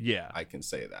 Yeah. I can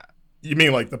say that. You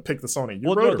mean like pick the song that you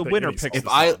Well, wrote? no, or the pick winner any picks song?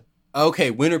 the song.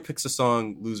 Okay, winner picks a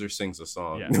song, loser sings a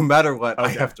song. Yeah. No matter what, I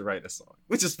Okay. have to write a song,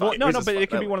 which is fine. Well, no, which is but fine. it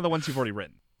can be one of the ones you've already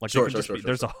written. Like Sure, it can sure, just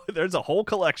be, sure, there's a whole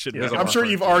collection. There's we a can I'm sure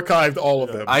refer you've to. archived all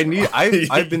of them.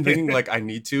 I've been thinking like I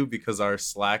need to, because our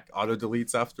Slack auto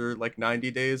deletes after like 90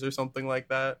 days or something like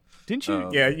that. Didn't you?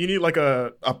 Yeah, you need like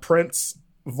a Prince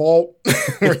vault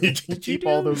where you can you keep do-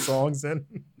 all those songs in.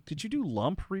 Did you do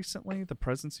Lump recently? The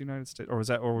President's of the United States, or was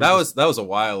that? Or That was a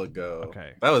while ago.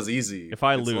 Okay. That was easy. If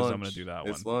I It's lose, I'm lunch. gonna do that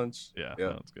It's one. lunch. Yeah, yeah.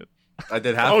 that's good. I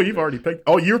did have. Oh, you've already picked.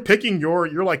 Oh, you're picking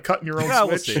you're like cutting your own Yeah,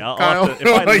 we'll switch. see. I'll Kyle. have to,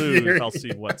 if I Like, lose, you're- I'll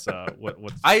see what's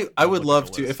what's. I I'll would look at love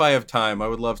the to, list. if I have time, I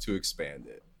would love to expand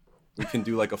it. We can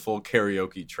do like a full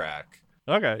karaoke track.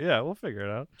 Okay, yeah, we'll figure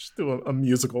it out. Just do a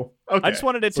musical. Okay. I just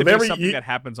wanted it So to be there we- something that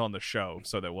happens on the show,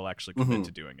 so that we'll actually commit Mhm.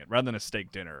 to doing it, rather than a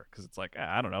steak dinner, because it's like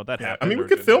I don't know that Yeah, happened. I mean, we or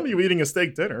could didn't. film you eating a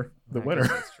steak dinner. The I winner.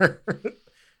 guess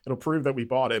It'll prove that we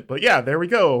bought it. But yeah, there we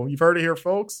go. You've heard it here,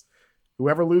 folks.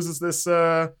 Whoever loses this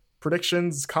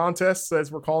predictions contest,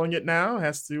 as we're calling it now,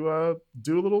 has to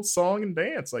do a little song and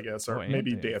dance, I guess, or Oh, and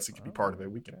maybe dance. dancing could be part of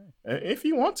it. We can, Okay. if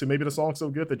you want to. Maybe the song's so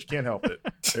good that you can't help it.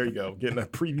 There you go, getting a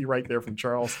preview right there from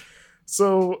Charles.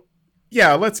 So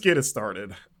yeah, let's get it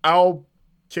started. I'll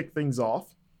kick things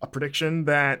off. A prediction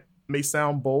that may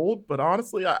sound bold, but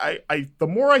honestly, I the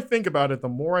more I think about it, the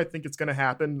more I think it's going to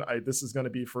happen. This is going to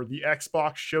be for the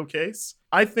Xbox showcase.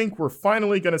 I think we're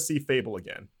finally going to see Fable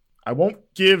again. I won't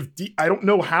I don't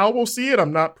know how we'll see it.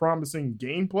 I'm not promising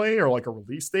gameplay or like a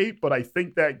release date, but I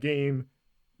think that game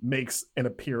makes an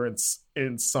appearance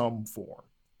in some form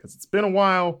because it's been a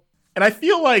while. And I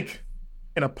feel like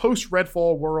in a post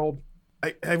Redfall world,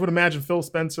 I would imagine Phil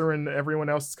Spencer and everyone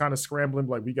else is kind of scrambling.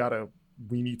 Like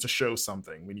we need to show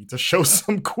something. We need to show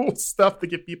some cool stuff to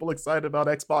get people excited about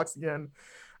Xbox again.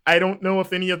 I don't know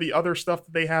if any of the other stuff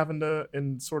that they have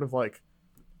in sort of like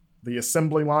the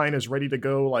assembly line is ready to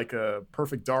go, like a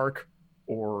Perfect Dark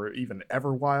or even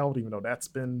Everwild, even though that's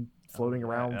been floating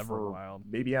around for Everwild.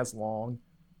 maybe as long.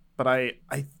 But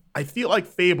I feel like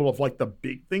Fable, of like the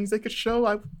big things they could show,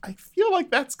 I feel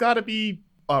like that's got to be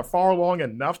far along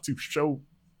enough to show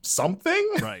something,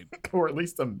 Right. or at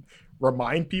least to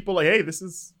remind people, like, hey, this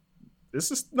is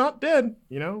not dead.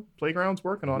 You know, Playground's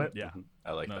working on it. Yeah,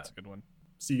 I like no, that. that's a good one.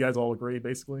 So you guys all agree,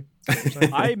 basically.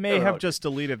 I may Yeah, have okay. just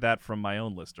deleted that from my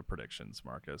own list of predictions,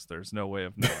 Marcus. There's no way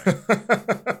of knowing.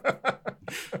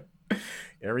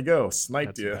 There we go. Sniped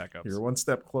Had some you. backups. You're one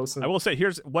step closer. I will say,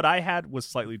 here's what I had was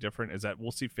slightly different: is that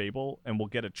we'll see Fable and we'll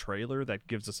get a trailer that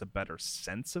gives us a better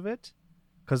sense of it.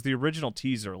 Because the original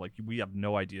teaser, like, we have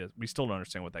no idea. We still don't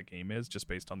understand what that game is, just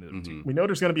based on the Mhm. We know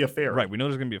there's going to be a fairy. Right, we know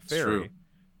there's going to be a fairy. true.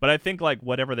 But I think, like,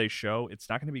 whatever they show, it's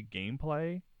not going to be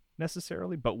gameplay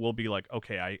necessarily, but we'll be like,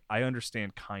 okay, I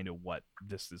understand kind of what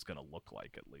this is going to look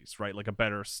like, at least, right? Like a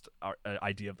better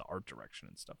idea of the art direction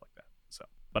and stuff like that. So,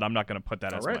 but I'm not going to put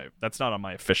that All as right. that's not on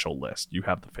my official list. You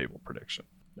have the Fable prediction.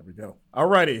 There we go.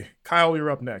 Alrighty. Kyle, you're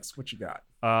up next. What you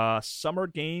got? Summer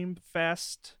Game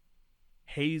Fest,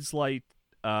 Hazelight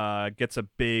gets a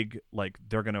big, like,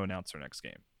 they're going to announce their next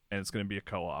game, and it's going to be a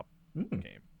co-op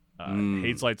game.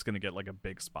 Hazelight's going to get like a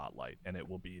big spotlight, and it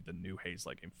will be the new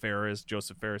Hazelight game.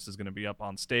 Joseph Ferris is going to be up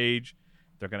on stage.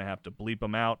 They're going to have to bleep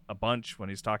him out a bunch when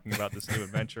he's talking about this new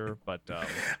adventure, but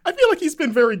I feel like he's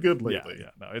been very good yeah, lately.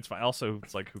 no, it's fine. Also,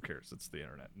 it's like, who cares? It's the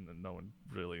internet, and no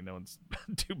one's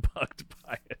too bugged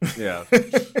by it. Yeah.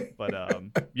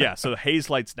 But yeah, so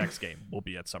Hazelight's next game will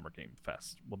be at Summer Game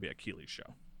Fest. Will be at Keeley's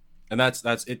show. And that's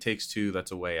It Takes Two.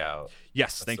 That's a way out.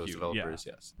 Yes, That's thank those you. developers.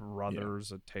 Yeah. Yes.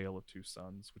 Brothers: A Tale of Two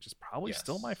Sons, which is probably Yes.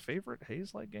 still my favorite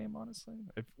Hazelight game, honestly.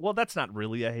 Well, that's not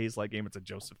really a Hazelight game; it's a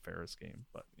Joseph Ferris game,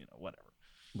 but whatever.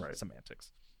 Right.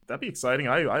 Semantics. That'd be exciting.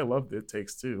 I loved It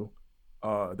Takes Two.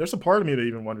 There's a part of me that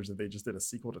even wonders if they just did a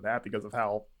sequel to that because of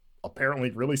how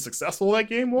apparently really successful that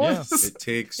game was. It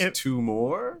Takes And- Two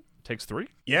more. Takes three.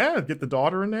 Yeah, get the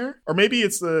daughter in there, or maybe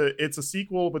it's a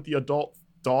sequel with the adult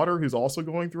daughter who's also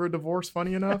going through a divorce,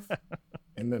 funny enough.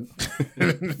 And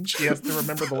then she has to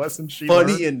remember the lesson she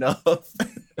Funny learned. enough.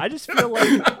 I just feel like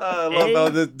I love how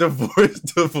the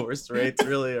divorce rates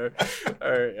really are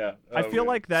yeah. I feel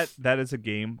like that is a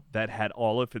game that had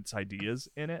all of its ideas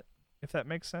in it, if that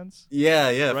makes sense. yeah,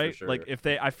 Right? for sure. Like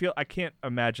I can't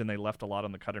imagine they left a lot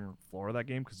on the cutting room floor of that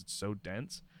game because it's so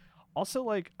dense. Also,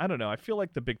 like, I don't know, I feel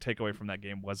like the big takeaway from that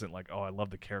game wasn't like, oh, I love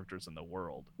the characters in the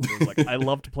world. It was like, I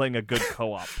loved playing a good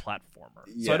co-op platformer.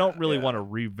 So I don't really want to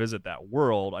revisit that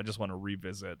world. I just want to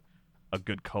revisit a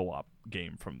good co-op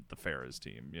game from the Ferris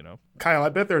team, you know? Kyle,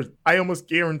 I almost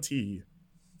guarantee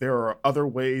there are other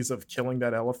ways of killing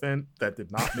that elephant that did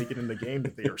not make it in the game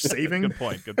that they are saving Good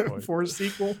point. for a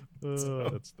sequel. That's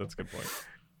a good point.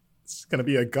 It's going to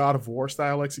be a God of War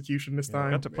style execution this I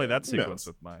time. got to play that Who knows? sequence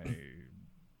with my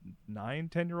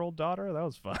 9-10-year-old daughter. That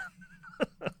was fun.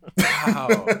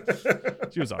 Wow.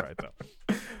 She was all right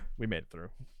though. We made it through.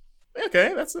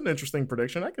 Okay, that's an interesting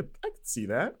prediction. I could see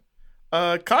that.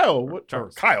 Kyle,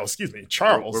 Charles.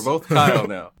 We're both Kyle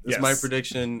now. This is my Yes.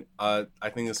 prediction. I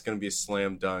think it's going to be a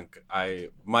slam dunk. I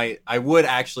would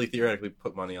actually theoretically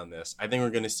put money on this. I think we're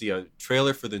going to see a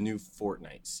trailer for the new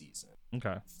Fortnite season.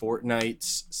 Okay.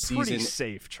 Fortnite's Pretty season.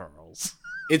 safe, Charles.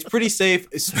 It's pretty safe,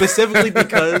 specifically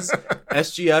because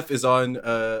SGF is on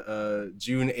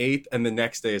June 8th, and the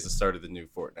next day is the start of the new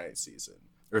Fortnite season.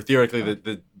 Or theoretically,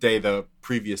 the day the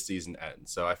previous season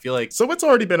ends. So I feel like... So it's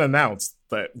already been announced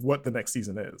that what the next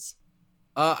season is.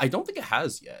 I don't think it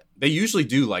has yet. They usually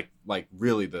do like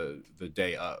really the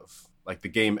day of. Like the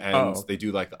game ends, they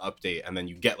do like the update, and then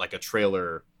you get like a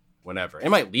trailer whenever. It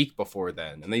might leak before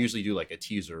then, and they usually do like a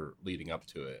teaser leading up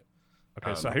to it.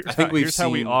 Okay, so I think here's how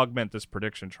we seen- augment this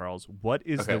prediction, Charles. What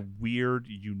is Okay. the weird,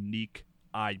 unique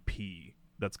IP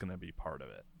that's going to be part of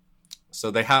it? So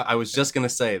they have. I was just gonna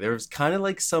say there's kind of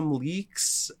like some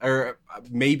leaks, or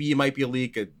maybe it might be a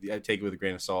leak. I take it with a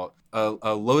grain of salt.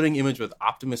 A loading image with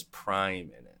Optimus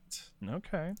Prime in it.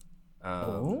 Okay.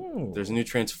 There's a new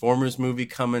Transformers movie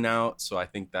coming out, so I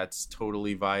think that's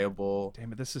totally viable.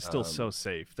 Damn it, this is still so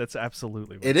safe. That's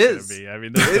absolutely what It it's is. gonna be. I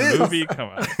mean, there's It a is. movie. Come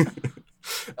on.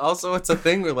 Also, it's a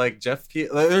thing where like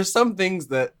there's some things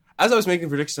that as I was making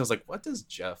predictions, I was like, what does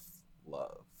Jeff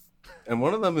love? And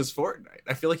one of them is Fortnite.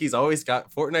 I feel like he's always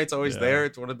got Fortnite's always there.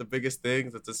 It's one of the biggest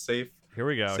things. It's a safe Here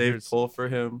we go. safe Here's pull for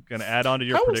him. gonna add on to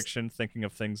your How was- prediction. Thinking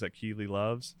of things that Keeley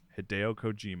loves. Hideo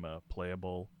Kojima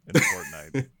playable in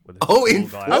Fortnite. With his Oh, in cool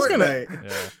glasses. I was gonna- Fortnite.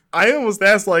 Yeah. I almost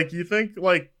asked, like, you think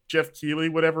like Jeff Keighley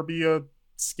would ever be a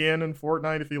skin in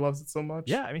Fortnite if he loves it so much?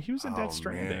 Yeah, I mean, he was in Oh, Dead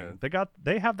Stranding. man.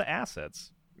 They have the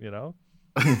assets, you know.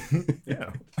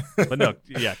 Yeah. But no,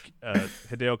 yeah,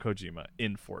 Hideo Kojima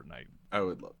in Fortnite.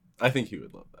 I think he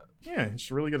would love that. Yeah,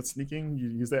 he's really good at sneaking. You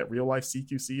use that real life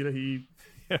CQC that he.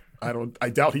 I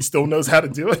doubt he still knows how to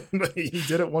do it, but he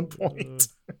did at one point.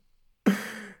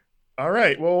 All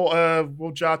right. Well,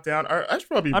 we'll jot down. I should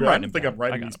probably. I'm I writing don't them think down. I'm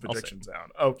writing I got these them. I'll say predictions down.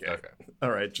 Okay.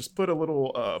 All right. Just put a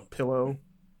little pillow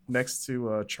next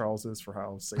to Charles's for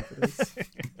how safe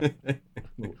it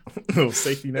is. little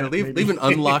safety Yeah, net. leave maybe. an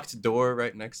unlocked door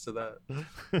right next to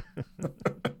that.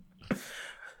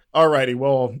 Alrighty,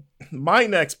 well, my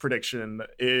next prediction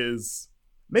is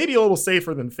maybe a little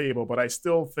safer than Fable, but I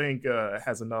still think it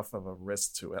has enough of a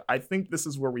risk to it. I think this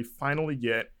is where we finally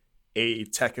get a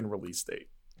Tekken release date.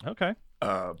 Okay.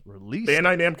 Uh, Release.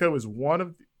 Bandai Namco is one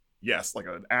of, yes, like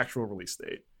an actual release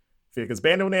date. Because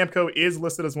Bandai Namco is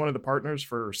listed as one of the partners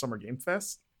for Summer Game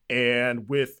Fest. And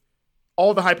with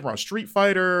all the hype around Street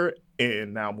Fighter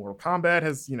and now Mortal Kombat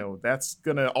has, that's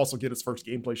going to also get its first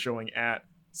gameplay showing at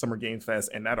Summer Game Fest,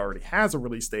 and that already has a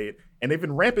release date. And they've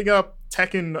been ramping up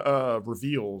Tekken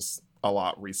reveals a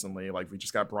lot recently. Like we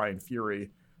just got Brian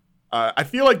Fury. I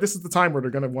feel like this is the time where they're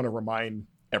going to want to remind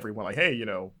everyone, like, hey,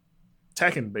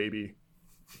 Tekken, baby,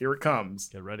 here it comes.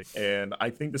 Get ready. And I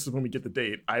think this is when we get the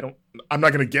date. I'm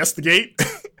not going to guess the date,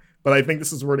 but I think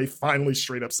this is where they finally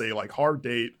straight up say, like, hard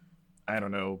date. I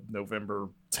don't know, November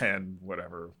 10,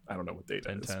 whatever. I don't know what date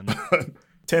it is. 10/10.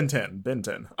 10/10, Ben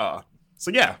 10.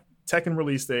 So yeah, Tekken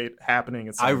release date happening.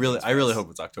 At I Summer really Games Fest. hope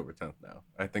it's October 10th now.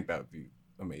 I think that would be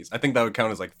amazing. I think that would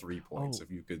count as like 3 points Oh.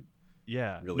 if you could.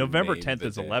 Yeah. Really November made 10th the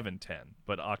is day. 11/10,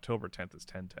 but October 10th is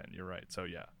 10/10. You're right. So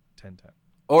yeah, 10/10.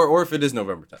 Or if it is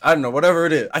November 10th. I don't know, whatever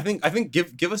it is. I think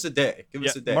give us a day. Give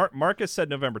us a day. Marcus said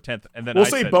November 10th, and then We'll I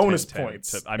say said bonus 10/10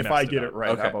 points if if I get it right.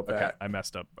 Okay, How about okay. that? I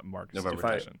messed up Marcus' November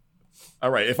prediction.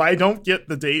 All right. If I don't get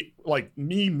the date, like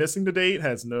me missing the date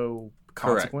has no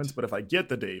consequence. Correct. But if I get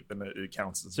the date, then it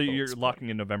counts as. So a you're bonus point. locking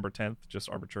in November 10th just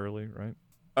arbitrarily, right?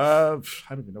 I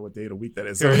don't even know what day of the week that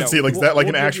is. Here, Let's see, like, is that like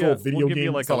an we'll give actual you- video we'll give game?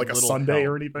 you It's not like a little Sunday help.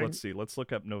 or anything. Let's see. Let's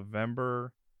look up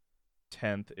November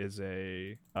 10th is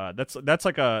a that's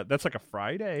like a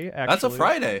Friday. Actually, That's a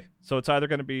Friday. So it's either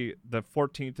going to be the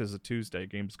 14th is a Tuesday.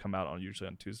 Games come out usually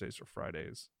on Tuesdays or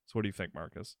Fridays. So what do you think,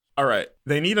 Marcus? All right.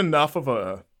 They need enough of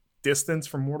a distance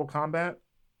from Mortal Kombat.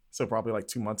 So probably like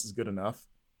 2 months is good enough.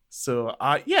 So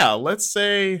yeah, let's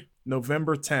say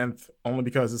November 10th, only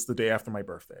because it's the day after my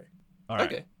birthday. All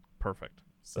right. Okay. Perfect.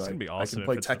 So That's going to be I awesome. can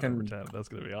play if it's November Tekken. 10th. That's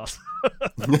going to be awesome.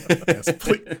 Yes,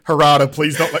 please, Harada,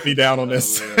 please don't let me down on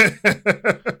this.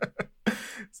 Oh,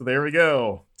 So there we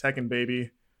go. Tekken,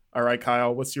 baby. All right,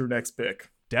 Kyle, what's your next pick?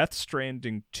 Death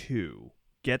Stranding 2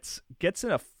 gets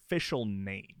an official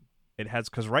name. It has,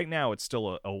 because right now it's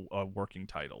still a working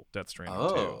title, Death Stranding 2.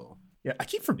 Oh. Yeah, I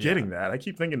keep forgetting that. I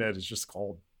keep thinking that it's just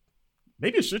called.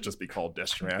 Maybe it should just be called Death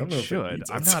Stranding. I don't know It if should. needs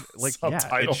a I'm not like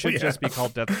subtitle. it should Yeah. just be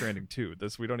called Death Stranding 2.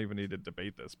 We don't even need to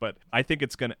debate this, but I think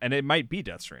it's gonna, and it might be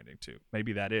Death Stranding 2.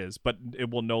 Maybe that is, but it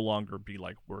will no longer be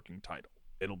like working title.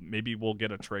 Maybe we'll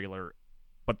get a trailer,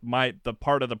 but the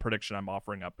part of the prediction I'm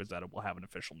offering up is that it will have an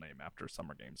official name after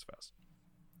Summer Games Fest.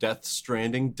 Death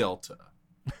Stranding Delta.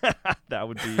 That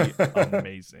would be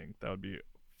amazing. That would be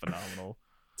phenomenal.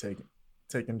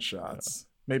 Taking shots.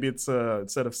 Maybe it's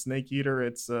instead of Snake Eater,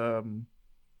 it's I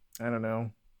don't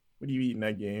know. What do you eat in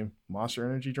that game? Monster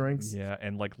Energy drinks? Yeah,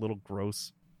 and like little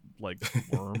gross like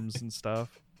worms and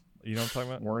stuff. You know what I'm talking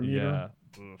about? Worm Yeah.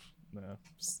 eater? Ugh, no.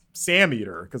 Sam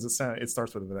Eater, because it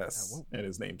starts with an S, and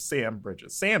his name's Sam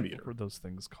Bridges. Sam What Eater. are those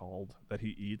things called that he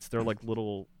eats? They're like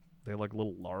little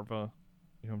larvae.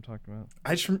 You know what I'm talking about?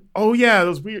 Oh yeah,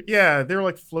 those weird. Yeah, they're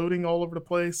like floating all over the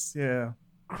place. Yeah.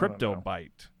 Crypto know.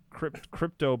 bite.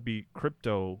 Crypto biote?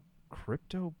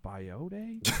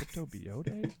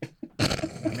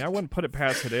 I mean, I wouldn't put it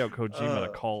past Hideo Kojima to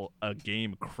call a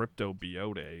game Crypto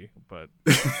Biote, but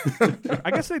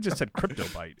I guess they just said Crypto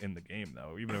Bite in the game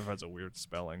though, even if it has a weird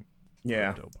spelling.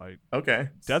 Yeah. Crypto Bite. Okay.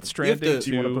 Death Stranding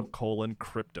to- 2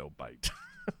 Crypto Bite.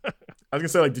 I was gonna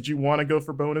say, like, did you want to go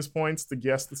for bonus points to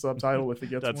guess the subtitle if it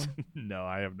gets That's one? no,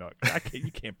 I have not.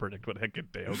 You can't predict what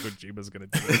Hideo Kojima's gonna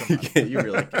do. You Come on. can't. You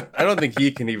really can't. I don't think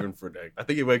he can even predict. I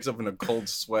think he wakes up in a cold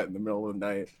sweat in the middle of the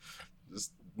night,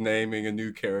 just naming a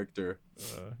new character.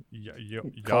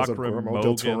 Calls up Guillermo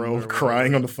del Toro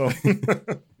crying on the phone.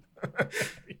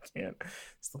 You can't.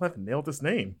 Still haven't nailed his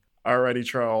name. Alrighty,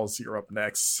 Charles, you're up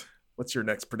next. What's your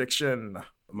next prediction?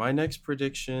 My next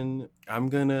prediction, I'm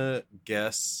gonna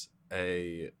guess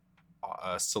a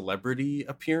celebrity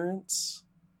appearance.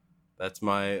 That's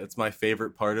my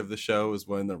favorite part of the show, is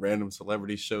when the random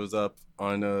celebrity shows up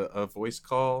on a voice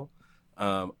call.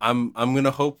 I'm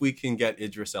gonna hope we can get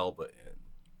Idris Elba in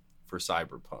for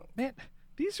Cyberpunk. Man,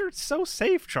 these are so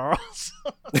safe, Charles.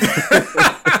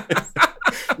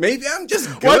 Maybe I'm just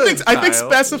good. Well, I think Kyle.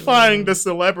 specifying the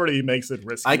celebrity makes it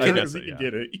risky. I can- because I you guess can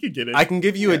get it. You can get it. I can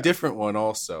give you Yeah. a different one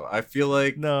also. I feel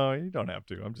like No, you don't have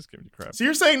to. I'm just giving you crap. So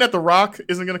you're saying that The Rock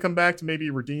isn't going to come back to maybe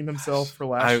redeem himself for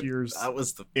last year's that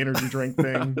was the energy drink that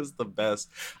thing? was the best.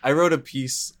 I wrote a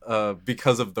piece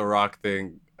because of the Rock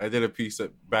thing. I did a piece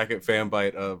back at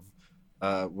Fanbyte of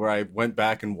where I went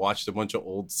back and watched a bunch of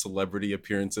old celebrity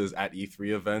appearances at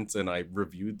E3 events, and I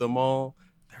reviewed them all.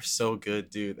 They're so good,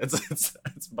 dude.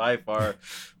 It's by far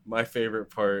my favorite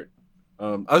part.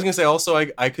 I was gonna say also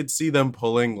I could see them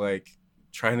pulling, like,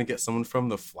 trying to get someone from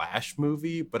the Flash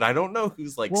movie, but I don't know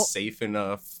who's like Well, safe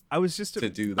enough I was just to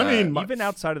do that. I mean, even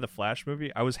outside of the Flash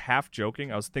movie, I was half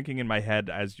joking. I was thinking in my head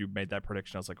as you made that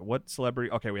prediction. I was like, "What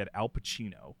celebrity?" Okay, we had Al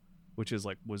Pacino, which was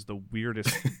the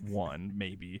weirdest one.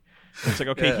 Maybe it's like,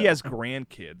 okay, he Yeah. has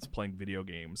grandkids playing video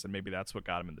games, and maybe that's what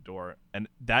got him in the door. And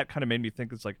that kind of made me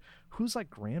think, it's like, who's like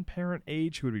grandparent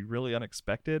age who would be really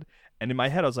unexpected? And in my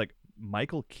head, I was like,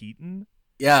 Michael Keaton.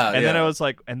 And then I was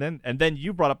like, and then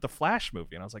you brought up the Flash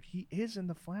movie, and I was like, he is in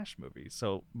the Flash movie.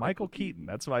 So Michael Keaton,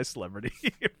 that's my celebrity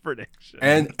prediction.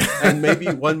 and maybe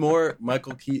one more,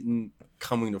 Michael Keaton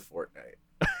coming to Fortnite.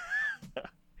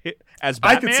 As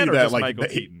I Batman, could see or that, just like Michael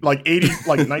Keaton? like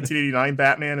 1989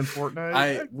 Batman in Fortnite.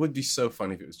 I would be so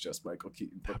funny if it was just Michael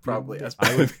Keaton, but probably as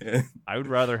I would- Batman. I would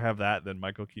rather have that than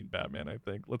Michael Keaton Batman. I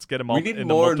think. Let's get him all We need into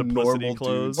more multiplicity normal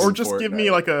clothes, dudes. or just give me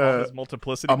Fortnite. like all a his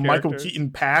multiplicity. Michael characters. Keaton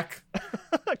pack.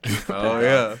 Oh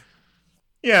yeah.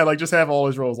 Yeah, like just have all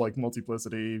his roles like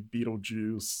Multiplicity,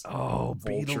 Beetlejuice, Oh,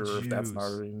 Vulture. If that's not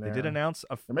Beetlejuice. already in They there. did announce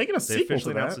a. They're making a They sequel to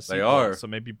officially announced a that. They sequel, are. So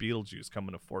maybe Beetlejuice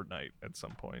coming to Fortnite at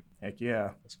some point. Heck yeah,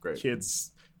 That's great.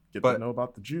 kids get But- to know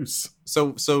about the juice.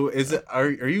 So is it? Are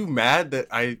you mad that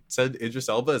I said Idris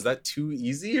Elba? Is that too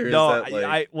easy, or No, is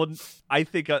that like? I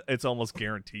think it's almost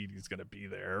guaranteed he's going to be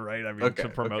there, right? I mean, Okay, to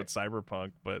promote okay.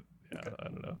 Cyberpunk, but yeah, I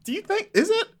don't know. Do you think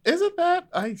is it that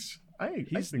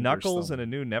He's think Knuckles there's in a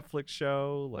new Netflix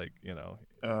show. Like,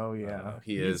 Oh yeah,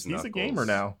 he's a gamer Knuckles.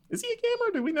 now. Is he a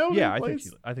gamer? Do we know? yeah, if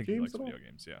he I think he games likes at all? video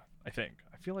games. Yeah, I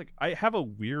feel like I have a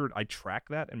weird. I track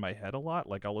that in my head a lot.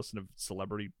 Like, I'll listen to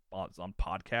celebrity on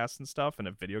podcasts and stuff, and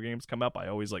if video games come up, I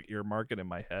always like earmark it in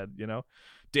my head.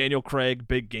 Daniel Craig,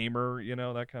 big gamer.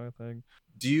 That kind of thing.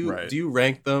 Do you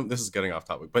rank them? This is getting off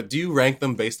topic, but do you rank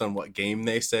them based on what game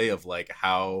they say, of like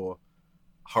how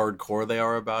hardcore they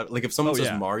are about it? Like, if someone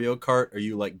says Mario Kart, are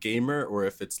you like gamer? Or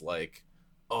if it's like,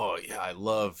 oh yeah, I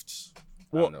loved,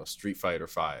 I don't know, Street Fighter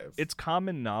 5. It's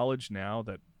common knowledge now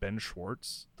that Ben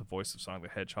Schwartz, the voice of Sonic the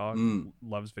Hedgehog,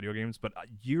 loves video games, but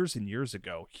years and years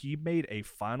ago, he made a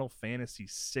Final Fantasy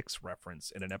VI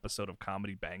reference in an episode of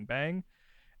Comedy Bang Bang,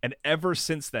 and ever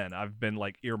since then, I've been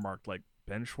like earmarked like,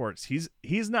 Ben Schwartz,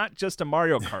 he's not just a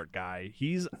Mario Kart guy.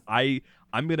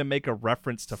 I'm gonna make a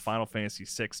reference to Final Fantasy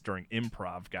VI during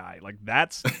improv guy. Like,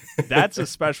 that's a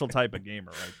special type of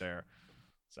gamer right there.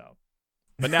 So,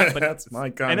 but that's my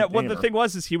kind of what gamer. the thing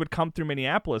was is he would come through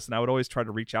Minneapolis, and I would always try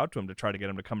to reach out to him to try to get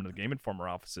him to come to the Game Informer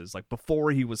offices, like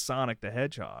before he was Sonic the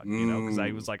Hedgehog. Because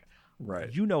I was like,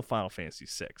 right, Final Fantasy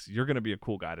VI, you're gonna be a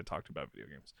cool guy to talk to about video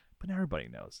games. But now everybody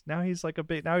knows. Now he's like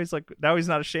now he's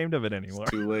not ashamed of it anymore.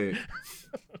 It's too late.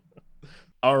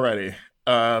 Alrighty.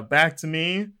 Back to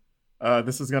me.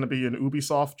 This is going to be an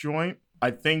Ubisoft joint. I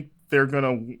think they're going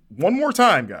to, one more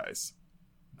time, guys,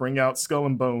 bring out Skull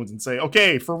and Bones and say,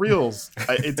 okay, for reals,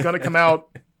 it's going to come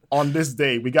out on this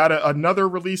day. We got another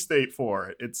release date for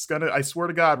it. It's going to, I swear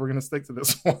to God, we're going to stick to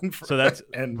this one. So that's,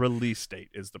 and release date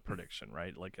is the prediction,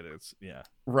 right? Like, it is, yeah.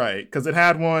 Right, because it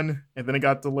had one, and then it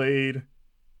got delayed,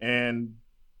 and,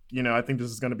 I think this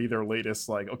is going to be their latest,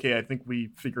 like, okay, I think we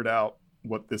figured out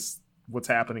what's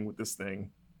happening with this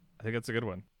thing. I think that's a good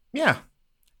one. Yeah.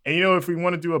 And if we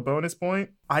want to do a bonus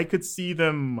point, I could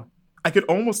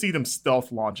almost see them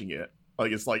stealth launching it.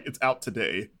 Like it's out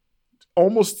today.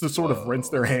 Almost to sort of rinse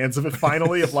their hands of it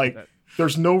finally, of like,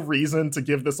 there's no reason to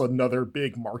give this another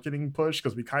big marketing push,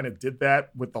 because we kind of did that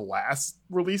with the last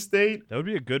release date. That would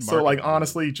be a good So like,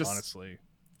 honestly,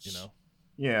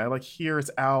 yeah, like, here it's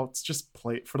out. Just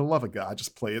play it, for the love of God.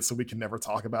 Just play it so we can never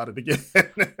talk about it again. I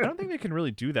don't think they can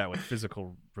really do that with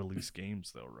physical release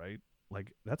games, though, right?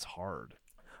 Like, that's hard.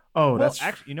 Oh, well, that's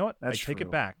actually, you know what? I take true.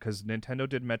 it back, because Nintendo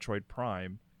did Metroid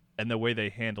Prime, and the way they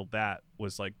handled that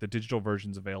was like, the digital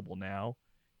version's available now.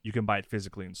 You can buy it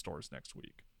physically in stores next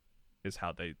week. Is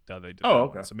how they did. Oh, that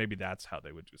okay. one. So maybe that's how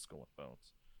they would do Skull and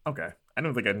Bones. Okay, I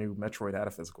don't think I knew Metroid had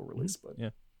a physical release, but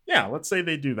yeah, let's say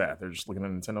they do that. They're just looking at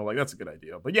Nintendo like, that's a good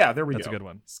idea. But yeah, there we go. That's a good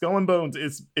one. Skull and Bones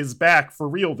is back for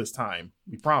real this time.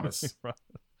 We promise.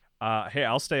 Hey,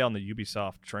 I'll stay on the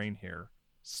Ubisoft train here.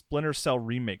 Splinter Cell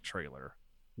Remake trailer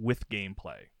with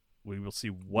gameplay. We will see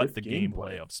what the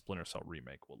gameplay of Splinter Cell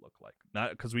Remake will look like.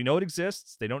 Not because we know it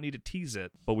exists. They don't need to tease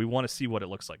it, but we want to see what it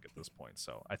looks like at this point.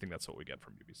 So I think that's what we get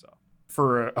from Ubisoft.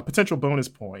 For a potential bonus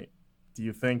point, do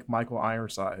you think Michael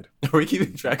Ironside? Are we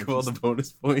keeping track of all the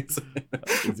bonus points?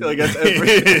 I feel like that's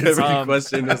every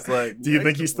question is like. Do you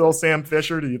think he's still Sam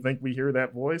Fisher? Do you think we hear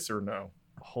that voice or no?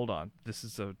 Hold on. This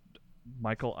is a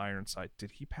Michael Ironside.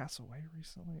 Did he pass away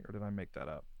recently, or did I make that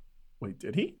up? Wait,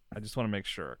 did he? I just want to make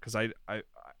sure, because I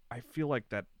feel like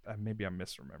that maybe I'm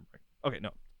misremembering. Okay, no,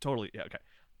 totally. Yeah, okay.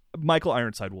 Michael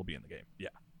Ironside will be in the game. Yeah.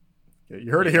 Okay,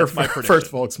 you heard it here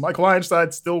first, folks. Michael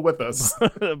Ironside's still with us.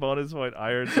 Bonus point,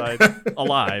 Ironside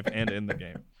alive and in the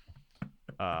game.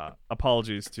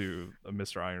 Apologies to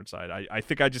Mr. Ironside. I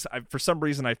think I for some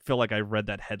reason I feel like I read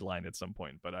that headline at some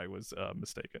point, but I was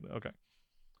mistaken. Okay.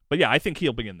 But yeah, I think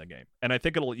he'll be in the game. And I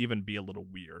think it'll even be a little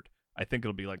weird. I think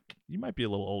it'll be like, you might be a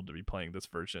little old to be playing this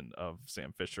version of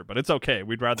Sam Fisher, but it's okay.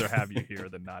 We'd rather have you here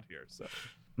than not here. So,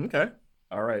 okay.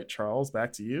 All right, Charles,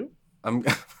 back to you. I'm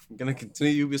going to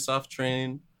continue Ubisoft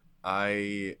train.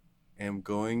 I am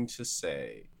going to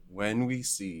say, when we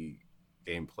see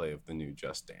gameplay of the new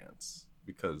Just Dance,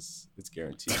 because it's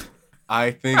guaranteed.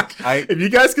 I think if you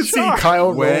guys could see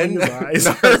Kyle rolling his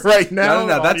eyes right now.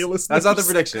 No, that's not the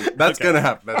prediction. That's going to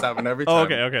happen. That's happened every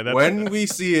time. Okay. When we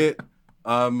see it,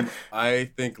 I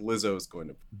think Lizzo is going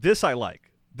to. This I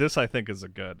like. This I think is a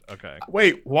good. Okay.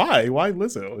 Wait, why? Why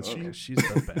Lizzo? She's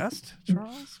the best,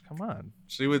 Charles? Come on.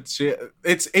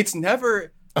 It's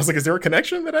never. I was like, is there a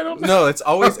connection that I don't know? No, it's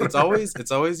always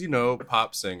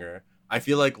pop singer. I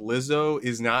feel like Lizzo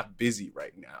is not busy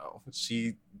right now.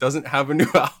 She doesn't have a new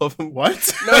album.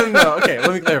 What? No. Okay,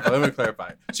 let me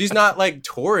clarify. She's not like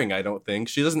touring, I don't think.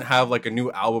 She doesn't have like a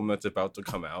new album that's about to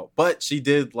come out. But she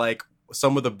did like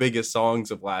some of the biggest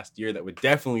songs of last year that would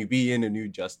definitely be in a new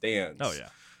Just Dance. Oh yeah.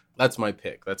 That's my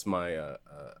pick. That's my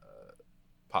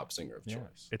pop singer of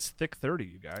choice. It's thick 30,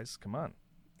 you guys. Come on.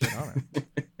 Get on it.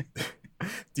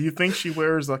 Do you think she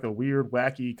wears like a weird,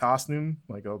 wacky costume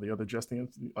like all the other Just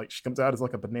Dance? Like she comes out as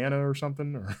like a banana or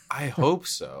something? Or I hope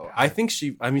so. I think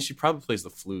she probably plays the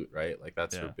flute, right? Like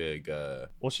that's her big.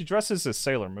 Well, she dresses as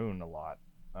Sailor Moon a lot,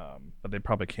 but they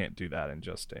probably can't do that in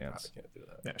Just Dance. Can't do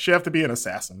that. yeah, she have to be an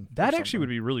assassin. That actually would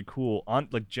be really cool. On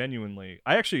like genuinely,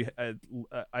 I actually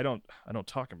I don't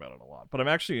talk about it a lot, but I'm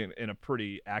actually in a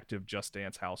pretty active Just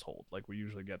Dance household. Like we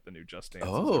usually get the new Just Dances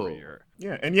every year.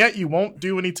 Yeah, and yet you won't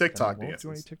do any And TikTok I won't dances.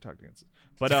 do any TikTok dances.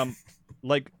 But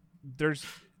like there's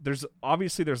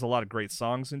obviously there's a lot of great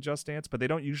songs in Just Dance, but they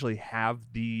don't usually have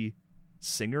the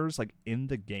singers like in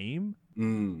the game.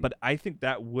 But I think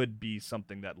that would be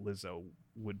something that Lizzo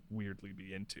would weirdly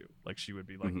be into. Like she would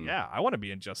be like, yeah, I want to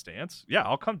be in Just Dance. Yeah,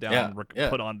 I'll come down and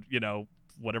put on, you know,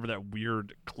 whatever that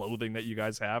weird clothing that you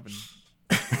guys have and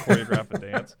choreograph a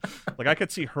dance. Like I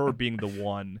could see her being the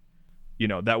one, you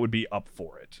know, that would be up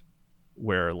for it.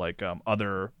 Where like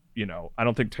other, you know, I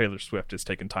don't think Taylor Swift is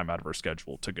taking time out of her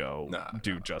schedule to go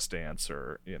do Just Dance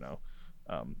or, you know,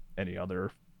 any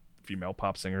other female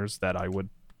pop singers that I would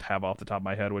have off the top of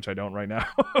my head, which I don't right now.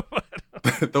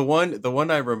 the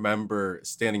one I remember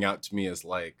standing out to me as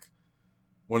like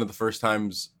one of the first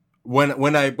times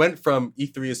when I went from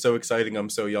E3 is so exciting, I'm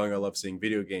so young, I love seeing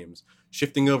video games,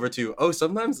 shifting over to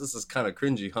sometimes this is kind of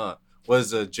cringy, huh?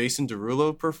 Was Jason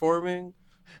Derulo performing?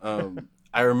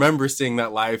 I remember seeing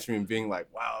that live stream and being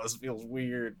like, wow, this feels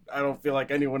weird. I don't feel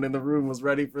like anyone in the room was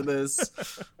ready for this.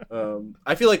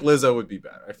 I feel like Lizzo would be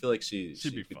better. I feel like she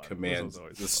be could fun. command Lizzo's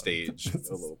always the fun. stage a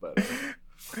little better.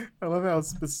 I love how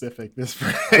specific this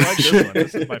I like this one.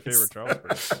 This is my favorite Charles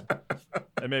prediction.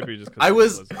 And maybe just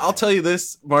I'll tell you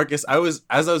this, Marcus,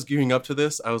 as I was gearing up to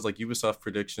this, I was like, Ubisoft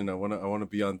prediction, I wanna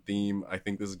be on theme. I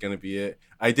think this is gonna be it.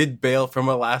 I did bail from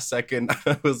a last second.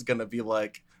 I was gonna be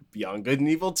like Beyond Good and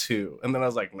Evil 2. And then I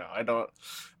was like, no, I don't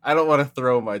want to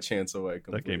throw my chance away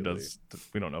completely. That game does.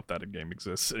 We don't know if that game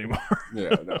exists anymore.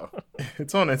 Yeah, no.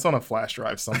 It's on a flash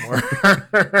drive somewhere.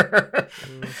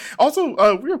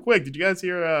 Also, real quick, did you guys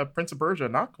hear Prince of Persia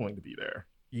not going to be there?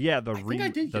 Yeah, the I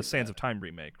did hear Sands that. of Time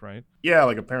remake, right? Yeah,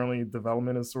 like apparently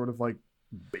development is sort of like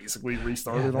basically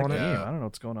restarted that on game, it. I don't know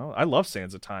what's going on. I love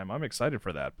Sands of Time. I'm excited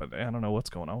for that, but I don't know what's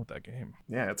going on with that game.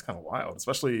 Yeah, it's kind of wild,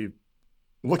 especially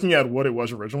looking at what it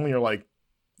was originally. You're like,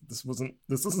 this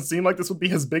doesn't seem like this would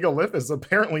be as big a lift as it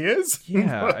apparently is.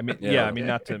 Yeah, I mean, Yeah. I mean,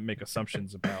 not to make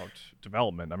assumptions about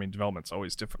development. I mean, development's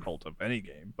always difficult of any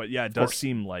game, but yeah, it does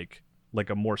seem like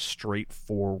a more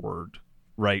straightforward,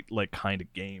 right, like kind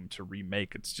of game to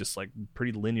remake. It's just like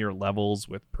pretty linear levels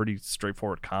with pretty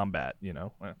straightforward combat, you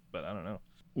know. But I don't know.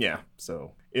 Yeah,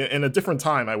 so in a different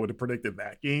time, I would have predicted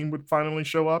that game would finally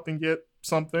show up and get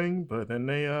something, but then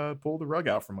they pulled the rug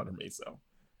out from under me, so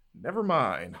never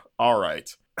mind. All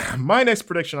right. My next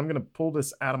prediction, I'm going to pull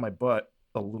this out of my butt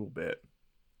a little bit,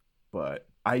 but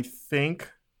I think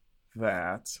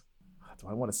that... Do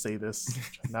I want to say this?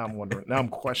 Now I'm wondering. Now I'm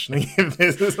questioning if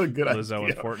this is a good Lizzo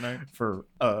idea and Fortnite? for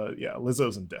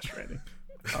Lizzo's and Death Stranding.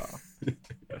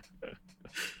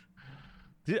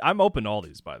 I'm open to all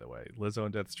these, by the way. Lizzo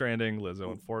and Death Stranding,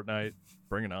 Lizzo and Fortnite.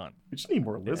 Bring it on. We just need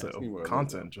more Lizzo just need more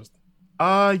content. Just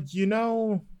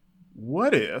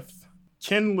what if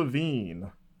Ken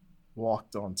Levine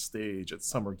walked on stage at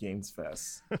Summer Games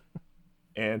Fest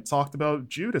and talked about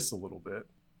Judas a little bit?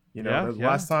 You know, the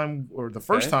last time or the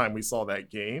first time we saw that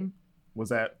game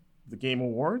was at the Game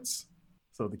Awards.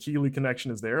 So the Keighley connection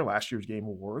is there, last year's Game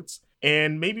Awards.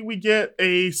 And maybe we get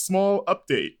a small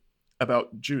update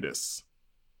about Judas.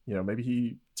 You know, maybe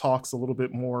he talks a little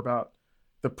bit more about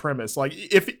the premise. Like,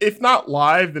 if not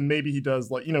live, then maybe he does,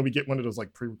 like, you know, we get one of those,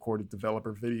 like, pre-recorded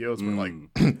developer videos where, like,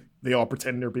 they all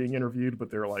pretend they're being interviewed,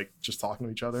 but they're, like, just talking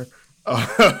to each other.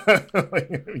 Like,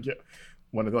 we get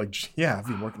one of the, like, yeah, I've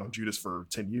been working on Judas for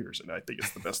 10 years, and I think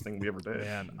it's the best thing we ever did.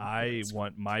 Man, I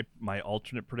want my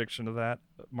alternate prediction of that,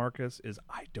 Marcus, is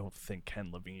I don't think Ken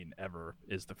Levine ever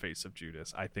is the face of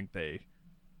Judas. I think they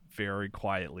very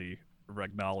quietly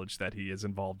acknowledge that he is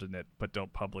involved in it, but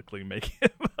don't publicly make him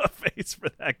a face for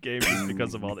that game just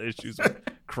because of all the issues with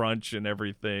crunch and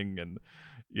everything. And,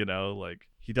 you know, like,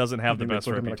 he doesn't have the best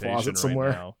reputation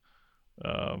right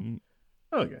now.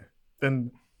 Okay.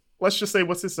 Then let's just say,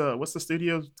 what's the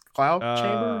studio? Cloud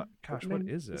Chamber? Gosh, what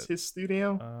is it? It's his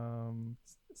studio?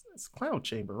 It's Cloud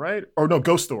Chamber, right? Or no,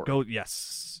 Ghost Story.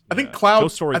 Yes. I think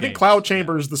Cloud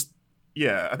Chamber is the...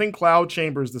 Yeah, I think Cloud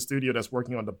Chamber is the studio that's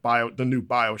working on the new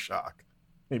BioShock.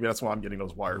 Maybe that's why I'm getting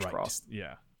those wires crossed.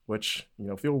 Yeah. Which, you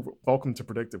know, feel welcome to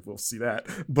Predictive. We'll see that.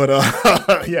 But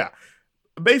yeah.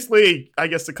 Basically, I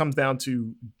guess it comes down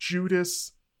to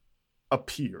Judas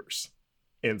appears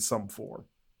in some form.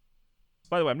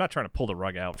 By the way, I'm not trying to pull the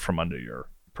rug out from under your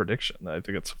prediction. I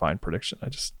think it's a fine prediction. I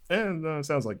just And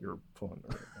sounds like you're pulling.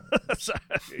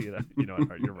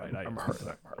 you're right. I'm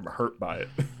hurt by it.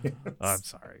 I'm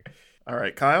sorry. All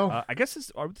right, Kyle. I guess this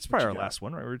is probably our last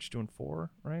one, right? We're just doing 4,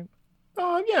 right?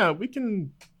 Yeah, we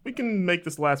can make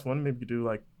this last one. Maybe do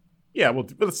like,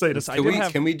 let's say this.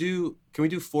 Can we do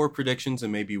 4 predictions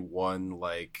and maybe one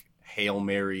like Hail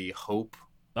Mary hope?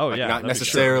 Oh like, yeah, not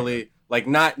necessarily like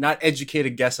not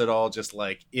educated guess at all. Just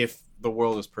like if the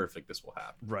world is perfect, this will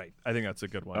happen. Right. I think that's a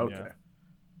good one. Okay.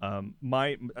 Yeah.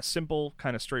 A simple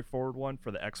kind of straightforward one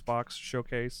for the Xbox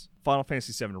showcase. Final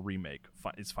Fantasy VII Remake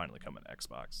is finally coming to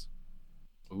Xbox.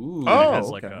 Ooh. It has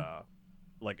like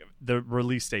the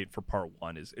release date for part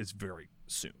 1 is very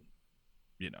soon.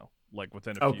 Like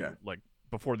within a few, like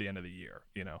before the end of the year.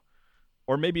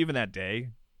 Or maybe even that day,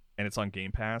 and it's on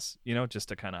Game Pass. Just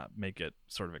to kind of make it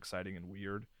sort of exciting and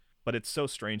weird. But it's so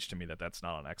strange to me that that's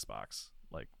not on Xbox.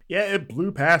 Like, yeah, it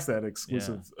blew past that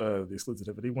exclusive, the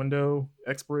exclusivity window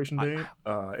expiration date.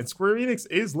 And Square Enix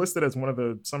is listed as one of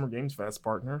the Summer Games Fest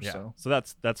partners. Yeah. So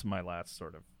that's my last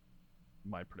sort of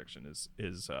my prediction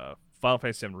is Final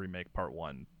Fantasy VII Remake Part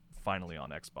 1 finally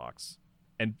on Xbox,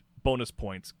 and bonus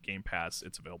points Game Pass.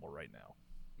 It's available right now.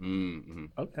 Mm-hmm.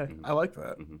 Okay, Mm-hmm. I like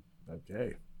that. Mm-hmm.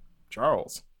 Okay,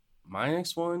 Charles. My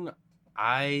next one,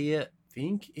 I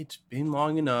think it's been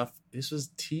long enough. This was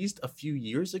teased a few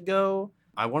years ago.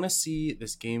 I want to see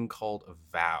this game called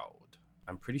Avowed.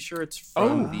 I'm pretty sure it's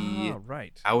from the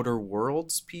Outer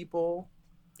Worlds people.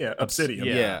 Yeah, Obsidian.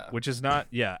 Yeah. Which is not.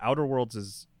 Yeah, Outer Worlds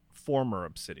is former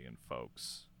Obsidian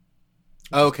folks.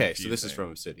 Okay, so this is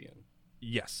from Obsidian.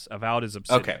 Yes, Avowed is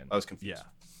Obsidian. Okay, I was confused.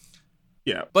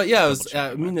 Yeah. But yeah, it was.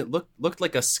 It looked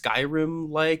like a Skyrim.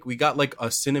 Like we got like a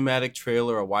cinematic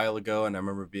trailer a while ago, and I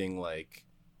remember being like,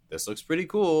 "This looks pretty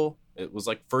cool." It was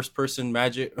like first person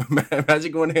magic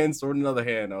in one hand, sword in another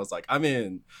hand. I was like, I'm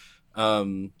in. I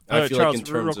feel Charles, like in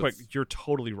terms real quick, you're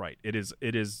totally right. It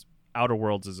is Outer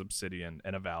Worlds is Obsidian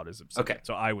and Avowed is Obsidian. Okay.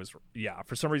 So I was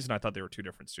for some reason I thought they were 2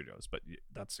 different studios, but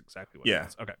that's exactly what it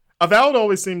is. Okay. Avowed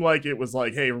always seemed like it was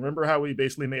like, hey, remember how we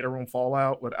basically made our own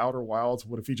Fallout with Outer Wilds?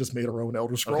 What if we just made our own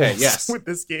Elder Scrolls with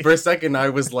this game? For a second I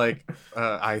was like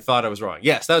I thought I was wrong.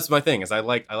 Yes, that's my thing. Is I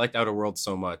liked Outer Worlds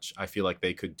so much. I feel like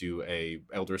they could do a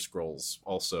Elder Scrolls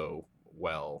also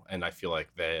well, and I feel like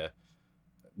we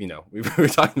were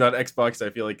talking about Xbox. I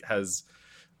feel like has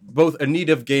both a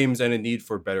need of games and a need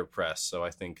for better press. So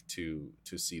I think to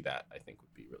see that, I think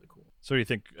would be really cool. So you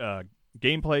think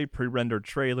gameplay, pre-rendered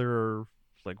trailer?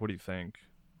 Like, what do you think?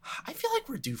 I feel like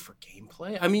we're due for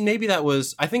gameplay. I mean, maybe that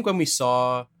was. I think when we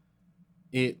saw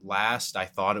it last, I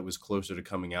thought it was closer to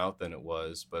coming out than it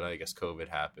was, but I guess COVID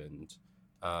happened.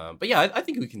 But yeah, I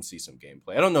think we can see some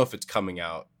gameplay. I don't know if it's coming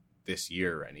out this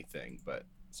year or anything, but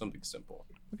something simple.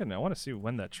 Okay, I want to see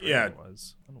when that trailer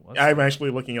was. When was I'm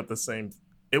actually looking up the same.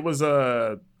 It was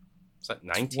Was that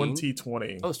 19?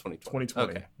 2020. Oh, it's 2020.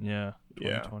 2020. Okay. Yeah,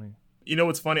 2020. You know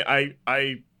what's funny?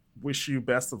 I wish you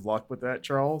best of luck with that,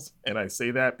 Charles. And I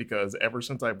say that because ever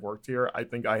since I've worked here, I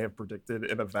think I have predicted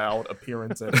an Avowed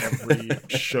appearance at every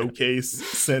showcase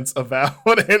since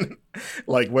Avowed, and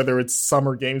like whether it's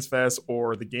Summer Games Fest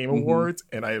or the Game Awards,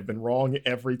 and I have been wrong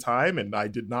every time. And I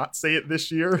did not say it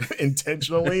this year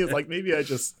intentionally. It's like maybe I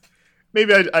should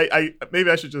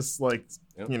just like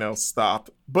stop.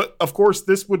 But of course,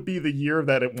 this would be the year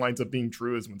that it winds up being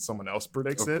true is when someone else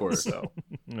predicts it. So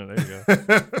No, there you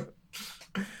go.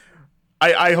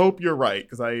 I hope you're right,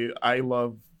 because I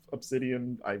love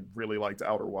Obsidian. I really liked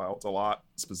Outer Wilds a lot,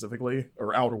 specifically,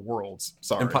 or Outer Worlds.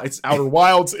 Sorry, Outer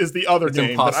Wilds is the other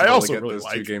game that I also really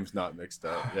like. Two games not mixed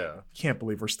up. Yeah, can't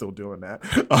believe we're still doing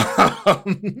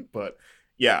that. But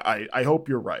yeah, I hope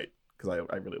you're right, because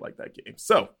I really like that game.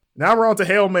 So now we're on to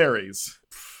Hail Marys.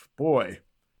 Boy,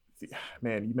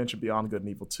 man, you mentioned Beyond Good and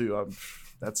Evil 2.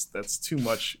 That's too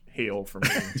much hail for me.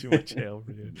 Too much hail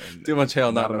for you. Too much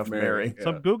hail, not enough Mary. So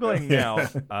I'm Googling now.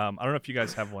 I don't know if you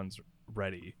guys have ones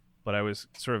ready, but I was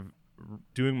sort of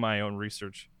doing my own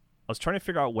research. I was trying to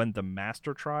figure out when the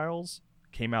Master Trials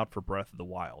came out for Breath of the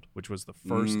Wild, which was the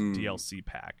first DLC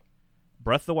pack.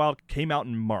 Breath of the Wild came out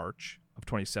in March of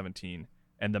 2017,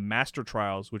 and the Master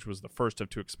Trials, which was the first of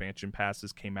 2 expansion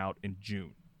passes, came out in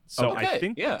June. So I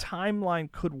think the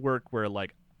timeline could work where,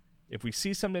 like, if we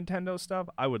see some Nintendo stuff,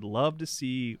 I would love to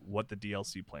see what the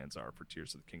DLC plans are for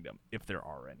Tears of the Kingdom, if there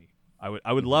are any.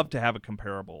 I would love to have a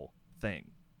comparable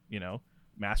thing,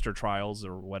 Master Trials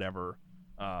or whatever.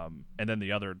 And then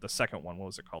the second one, what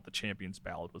was it called? The Champion's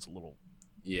Ballad was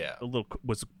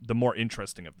was the more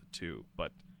interesting of the 2.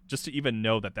 But just to even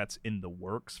know that that's in the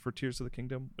works for Tears of the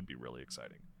Kingdom would be really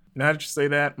exciting. Now that you say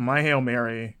that, my Hail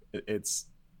Mary,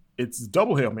 it's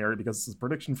double Hail Mary because it's a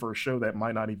prediction for a show that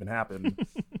might not even happen.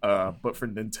 But for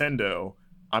Nintendo,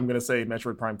 I'm gonna say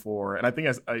Metroid Prime 4, and I think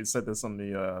I said this on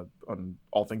the on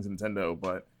All Things Nintendo,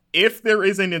 but if there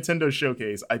is a Nintendo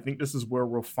showcase, I think this is where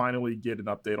we'll finally get an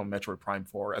update on Metroid Prime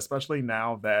 4, especially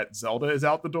now that Zelda is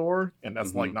out the door and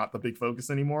that's like not the big focus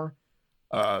anymore.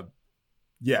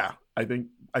 Yeah, I think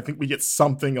we get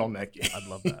something on that game. I'd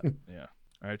love that. Yeah.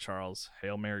 All right, Charles,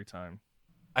 Hail Mary time.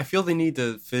 I feel they need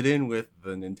to fit in with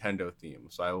the Nintendo theme,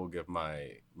 so I will give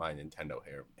my Nintendo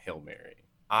Hail Mary.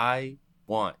 I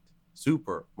want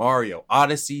Super Mario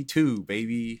Odyssey 2,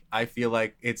 baby. I feel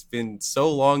like it's been so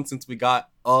long since we got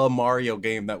a Mario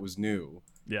game that was new.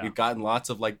 Yeah. We've gotten lots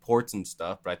of like ports and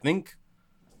stuff, but I think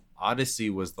Odyssey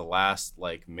was the last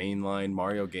like mainline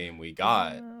Mario game we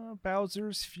got.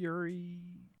 Bowser's Fury,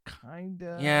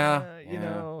 kinda. Yeah, you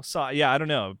know. So yeah, I don't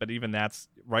know, but even that's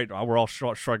right. We're all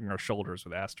shrugging our shoulders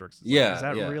with asterisks. It's Yeah, like, is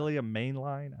that yeah. really a main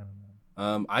line? I don't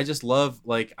know. I just love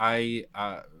like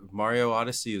Mario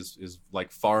Odyssey is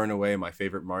like far and away my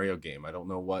favorite Mario game. I don't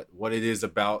know what it is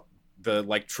about the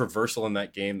like traversal in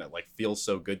that game that like feels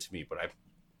so good to me, but I've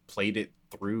played it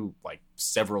through like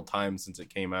several times since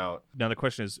it came out. Now the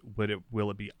question is, will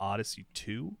it be Odyssey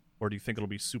 2, or do you think it'll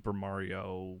be Super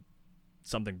Mario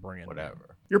something brand new?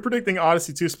 Whatever. You're predicting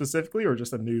Odyssey 2 specifically, or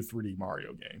just a new 3D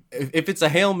Mario game? If it's a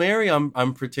Hail Mary,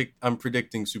 I'm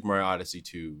predicting Super Mario Odyssey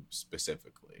 2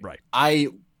 specifically. Right.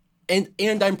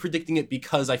 And I'm predicting it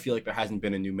because I feel like there hasn't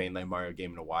been a new mainline Mario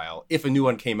game in a while. If a new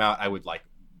one came out, I would like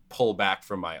pull back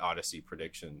from my Odyssey 2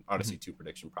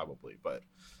 prediction probably, but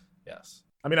yes.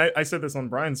 I mean, I said this on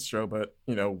Brian's show, but,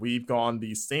 you know, we've gone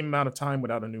the same amount of time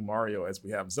without a new Mario as we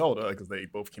have Zelda, because they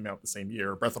both came out the same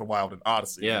year, Breath of the Wild and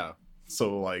Odyssey. Yeah.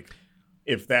 So, like,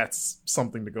 if that's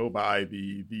something to go by,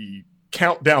 the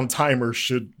countdown timer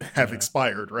should have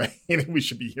expired, right? And we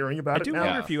should be hearing about I it do now.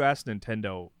 wonder if you asked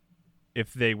Nintendo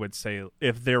if they would say,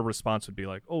 if their response would be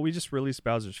like, oh, we just released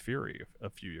Bowser's Fury a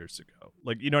few years ago.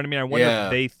 Like, you know what I mean? I wonder if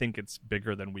they think it's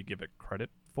bigger than we give it credit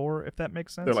for, if that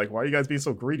makes sense. They're like, why are you guys being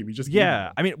so greedy? We just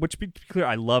I mean, which, to be clear,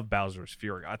 I love Bowser's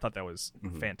Fury. I thought that was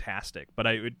fantastic. But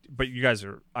you guys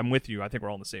are, I'm with you. I think we're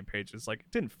all on the same page. It's like,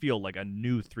 it didn't feel like a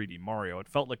new 3D Mario. It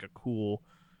felt like a cool,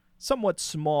 somewhat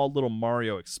small little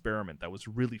Mario experiment that was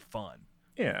really fun.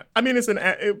 Yeah, I mean,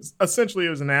 it was essentially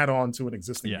an add-on to an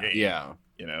existing game. Yeah,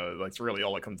 you know, like, it's really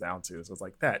all it comes down to. So it's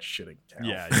like, that shouldn't count.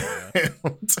 Yeah.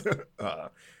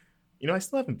 You know, I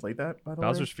still haven't played that, by the way.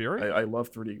 Bowser's Fury? I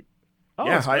love 3D. Oh,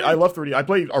 yeah, I love 3D. I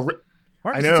played. Marcus,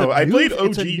 I know. I played OG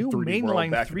it's a new 3D World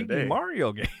mainline back 3D in the day.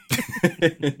 Mario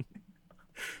game.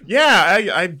 Yeah,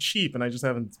 I'm cheap, and I just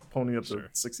haven't ponied up the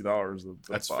 $60 to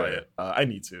That's buy fair. it. I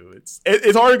need to.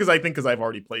 It's hard because I've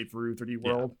already played through 3D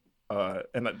World.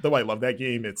 And though I love that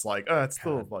game, it's like it's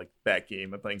still like that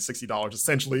game. I'm paying $60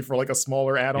 essentially for like a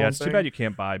smaller add-on. Yeah, it's thing. too bad you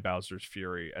can't buy Bowser's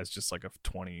Fury as just like a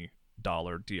 $20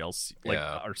 DLC,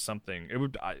 or something.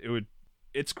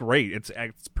 It's great. It's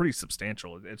pretty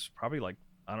substantial. It's probably like,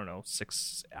 I don't know,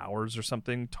 6 hours or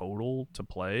something total to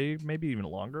play, maybe even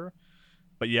longer.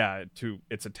 But yeah,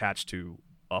 it's attached to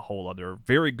a whole other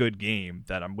very good game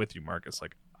that I'm with you, Marcus.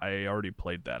 Like, I already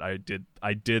played that.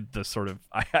 I did the sort of,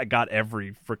 I got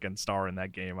every freaking star in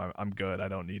that game. I'm good. I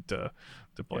don't need to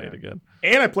play it again.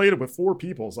 And I played it with 4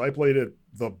 people, so I played it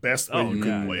the best way you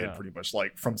could play yeah. it, pretty much,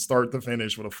 like from start to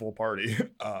finish with a full party.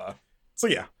 So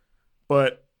yeah,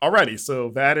 but alrighty.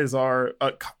 So that is our.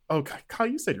 Kyle,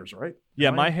 you said yours, right? Yeah,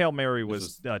 Am I- my Hail Mary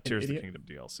was Tears of the idiot? Kingdom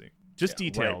DLC. Just Yeah,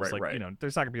 details, right. you know.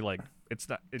 There's not gonna be like, it's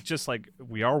just like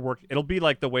we are working. It'll be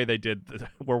like the way they did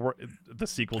the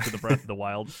sequel to the Breath of the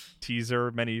Wild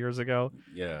teaser many years ago.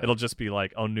 Yeah. It'll just be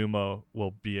like Onuma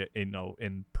will be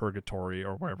in purgatory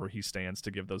or wherever he stands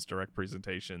to give those direct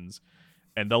presentations,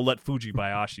 and they'll let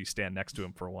Fujibayashi stand next to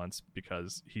him for once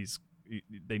because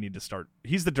they need to start.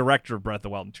 He's the director of Breath of the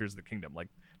Wild and Tears of the Kingdom. Like,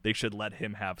 they should let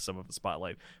him have some of the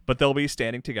spotlight, but they'll be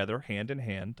standing together, hand in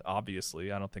hand.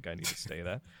 Obviously, I don't think I need to say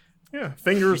that. Yeah,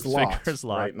 fingers locked. Fingers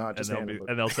locked, right? Not just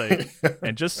and they'll say,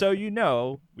 and just so you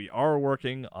know, we are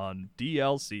working on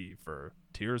DLC for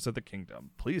Tears of the Kingdom.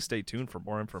 Please stay tuned for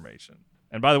more information.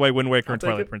 And by the way, Wind Waker and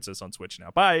Twilight Princess on Switch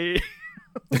now. Bye.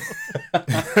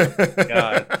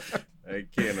 God, I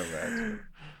can't imagine.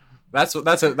 That's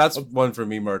one for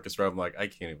me, Marcus, where I'm like, I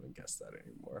can't even guess that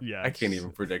anymore. Yeah, I can't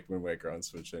even predict Wind Waker on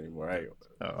Switch anymore.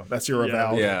 That's your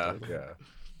avowal. Yeah.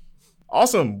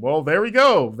 Awesome. Well, there we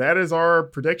go. That is our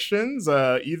predictions.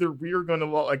 Either we are going to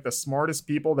look like the smartest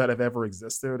people that have ever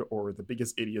existed, or the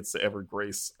biggest idiots to ever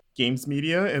grace games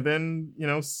media, and then, you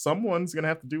know, someone's going to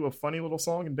have to do a funny little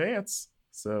song and dance.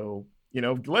 So, you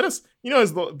know, let us, you know,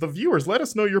 as the viewers, let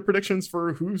us know your predictions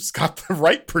for who's got the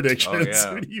right predictions.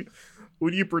 Oh, yeah.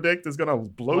 Who do you predict is gonna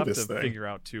blow We'll have this to thing? figure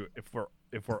out too if we're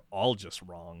all just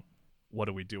wrong. What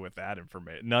do we do with that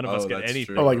information? None of us get that's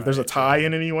anything. true. Oh, like if there's a right. tie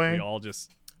in any way, We all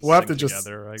just we'll have to sing just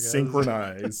together, I guess.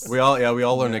 synchronize. We all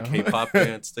learn a Yeah. K-pop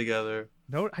dance together.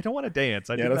 No, I don't want to dance.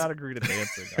 I Yeah, did that's- not agree to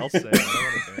dancing. I'll say I don't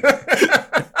want to dance.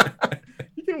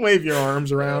 You can wave your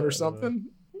arms around or something.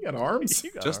 You got arms.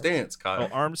 You got Just arms. dance, Kyle. Oh,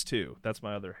 Arms 2. That's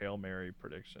my other Hail Mary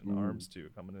prediction. Ooh. Arms 2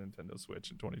 coming to Nintendo Switch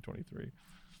in 2023.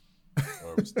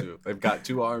 Arms too. They've got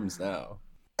 2 arms now.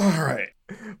 All right.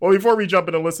 Well, before we jump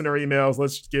into listener emails,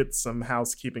 let's get some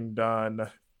housekeeping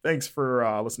done. Thanks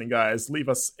for listening, guys. Leave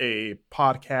us a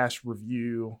podcast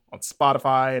review on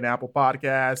Spotify and Apple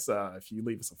Podcasts. If you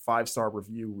leave us a 5-star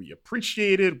review, we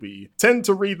appreciate it. We tend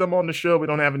to read them on the show. We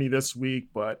don't have any this week,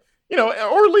 but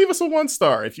or leave us a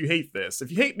 1-star if you hate this.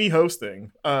 If you hate me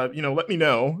hosting, let me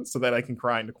know so that I can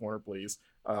cry in the corner, please.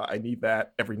 I need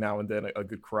that every now and then, a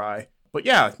good cry. But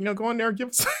yeah, go on there and give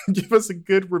us a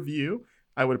good review.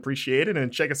 I would appreciate it.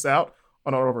 And check us out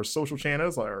on all of our social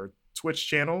channels, our Twitch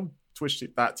channel,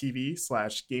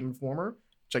 twitch.tv/Game Informer.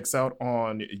 Check us out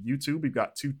on YouTube. We've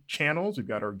got 2 channels. We've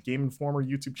got our Game Informer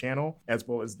YouTube channel, as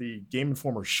well as the Game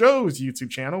Informer Show's YouTube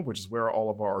channel, which is where all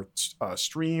of our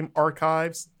stream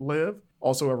archives live.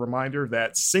 Also, a reminder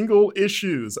that single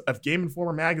issues of Game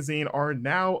Informer magazine are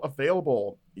now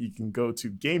available. You can go to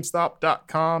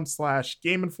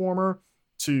GameStop.com/Game Informer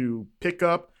to pick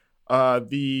up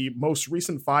the most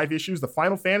recent 5 issues. The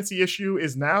Final Fantasy issue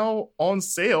is now on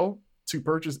sale to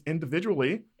purchase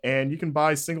individually, and you can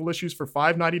buy single issues for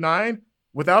 $5.99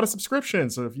 without a subscription.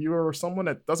 So if you are someone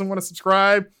that doesn't want to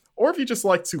subscribe, or if you just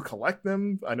like to collect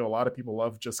them, I know a lot of people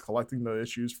love just collecting the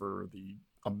issues for the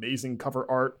amazing cover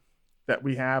art that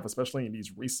we have, especially in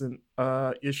these recent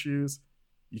issues.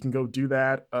 You can go do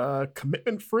that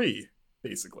commitment free,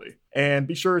 basically. And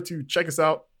be sure to check us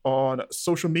out on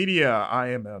social media. I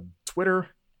am on Twitter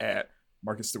at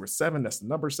Marcus Stewart 7. That's the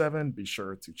number 7. Be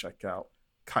sure to check out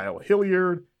Kyle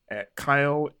Hilliard at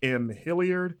Kyle M.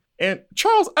 Hilliard. And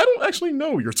Charles, I don't actually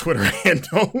know your Twitter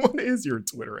handle. What is your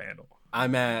Twitter handle?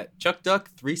 I'm at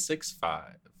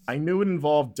ChuckDuck365. I knew it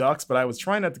involved ducks, but I was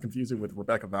trying not to confuse it with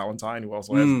Rebecca Valentine, who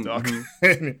also has a duck.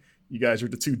 And you guys are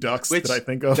the 2 ducks Which that I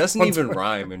think of. doesn't on even Twitter.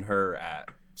 rhyme in her at,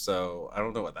 so I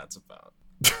don't know what that's about.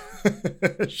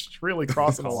 She's really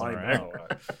crossing the Calling line her there.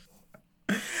 out.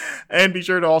 And be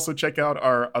sure to also check out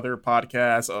our other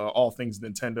podcasts, All Things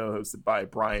Nintendo, hosted by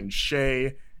Brian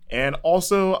Shea. And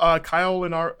also Kyle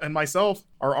and myself,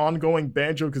 our ongoing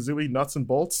Banjo-Kazooie Nuts and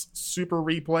Bolts Super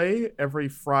Replay every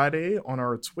Friday on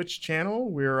our Twitch channel.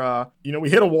 We're, we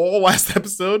hit a wall last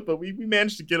episode, but we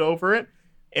managed to get over it.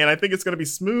 And I think it's going to be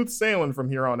smooth sailing from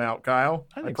here on out, Kyle.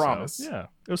 I think promise. So. Yeah,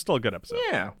 it was still a good episode.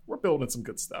 Yeah, we're building some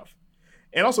good stuff.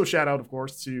 And also shout out, of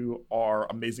course, to our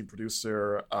amazing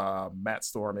producer, Matt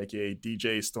Storm, aka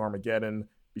DJ Stormageddon.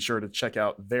 Be sure to check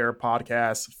out their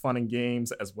podcast, Fun and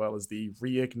Games, as well as the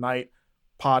Reignite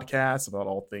podcast about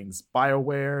all things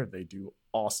BioWare. They do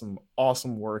awesome,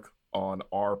 awesome work on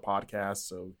our podcast,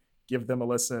 so give them a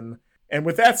listen. And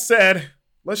with that said,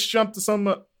 let's jump to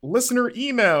some listener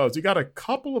emails. We got a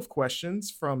couple of questions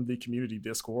from the community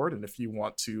Discord, and if you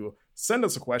want to send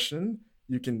us a question,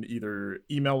 you can either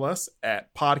email us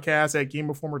at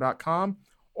podcast@GameInformer.com,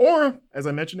 or, as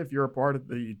I mentioned, if you're a part of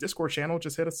the Discord channel,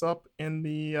 just hit us up in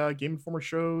the Game Informer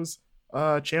Show's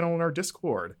channel in our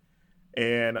Discord.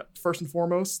 And first and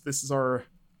foremost, this is our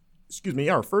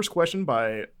first question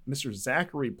by Mr.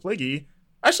 Zachary Pliggy.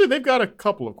 Actually, they've got a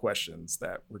couple of questions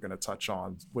that we're going to touch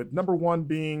on, with number 1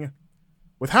 being,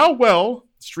 with how well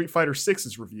Street Fighter 6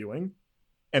 is reviewing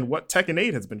and what Tekken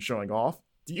 8 has been showing off,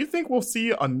 do you think we'll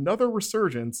see another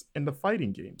resurgence in the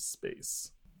fighting game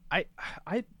space? I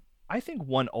think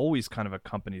one always kind of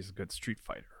accompanies a good Street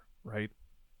Fighter, right?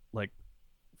 Like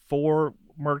 4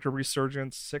 marked a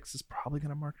resurgence, 6 is probably going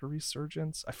to mark a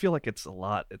resurgence. I feel like it's a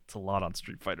lot on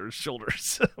Street Fighter's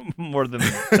shoulders more than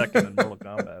Tekken and Mortal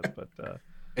Kombat, but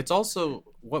It's also,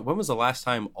 when was the last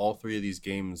time all 3 of these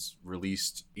games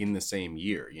released in the same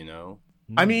year,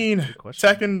 I mean, good question.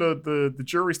 Tekken, the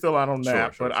jury's still out on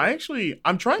that, Sure. but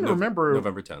I'm trying to remember,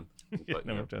 November 10th. Yeah, But,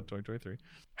 November 10th, 2023.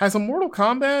 has a Mortal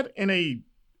Kombat in a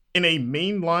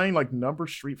mainline like number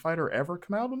Street Fighter ever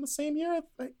come out in the same year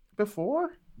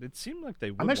before? It seemed like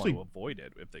they would actually- want to avoid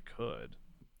it if they could.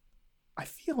 I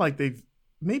feel like they've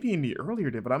maybe in the earlier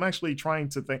day, but I'm actually trying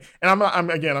to think, and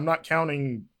I'm not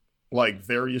counting like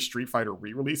various Street Fighter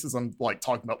re-releases. I'm like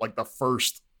talking about like the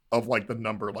first of like the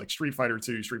number, like Street Fighter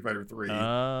 2, Street Fighter 3,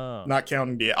 Oh. not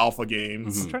counting the alpha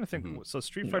games. I'm trying to think. Mhm. So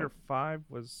Street You Fighter 5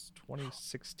 was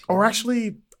 2016. Or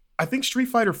actually, I think Street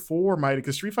Fighter 4 might,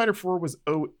 because Street Fighter 4 was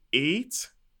 2008,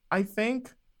 I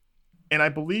think. And I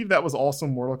believe that was also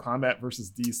Mortal Kombat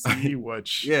versus DC,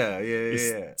 which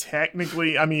is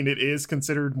technically, I mean, it is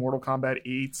considered Mortal Kombat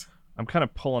 8. I'm kind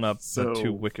of pulling up the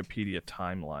two Wikipedia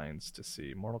timelines to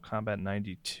see. Mortal Kombat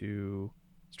 92,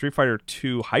 Street Fighter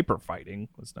 2 Hyper Fighting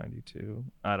was 92.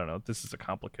 I don't know. This is a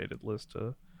complicated list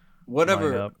to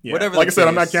whatever. Like I said,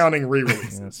 I'm not counting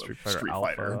re-releases Street Street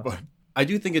Fighter, but I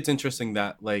do think it's interesting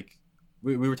that like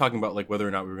we were talking about like whether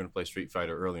or not we were going to play Street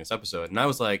Fighter early in this episode, and I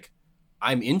was like,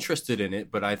 I'm interested in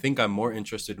it, but I think I'm more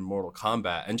interested in Mortal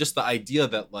Kombat, and just the idea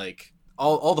that like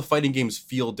all the fighting games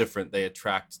feel different. They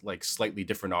attract like slightly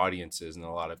different audiences in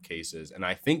a lot of cases. And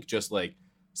I think just like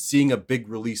seeing a big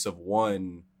release of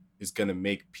one is going to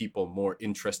make people more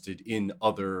interested in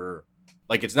other,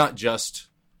 like, it's not just,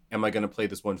 am I going to play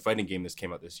this one fighting game this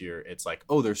came out this year? It's like,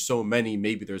 oh, there's so many,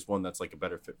 maybe there's one that's like a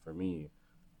better fit for me.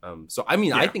 So, I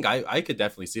mean, I think I could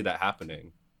definitely see that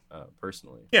happening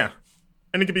personally. Yeah.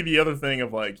 And it could be the other thing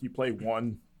of like, you play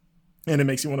one and it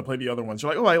makes you want to play the other ones.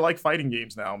 You're like, oh, I like fighting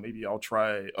games now. Maybe I'll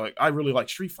try. Like, I really like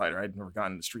Street Fighter. I'd never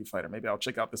gotten into Street Fighter. Maybe I'll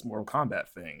check out this Mortal Kombat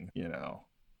thing. You know,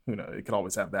 it could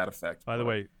always have that effect. By the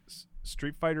way,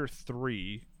 Street Fighter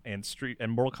 3 and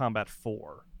Mortal Kombat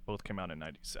 4 both came out in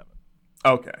 97.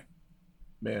 Okay,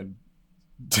 man,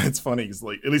 it's funny because,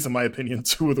 like, at least in my opinion,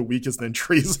 two of the weakest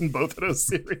entries in both of those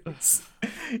series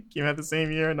came out the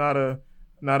same year.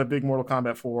 Not a big Mortal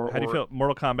Kombat 4. How do you feel?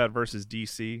 Mortal Kombat versus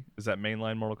DC? Is that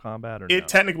mainline Mortal Kombat? Or it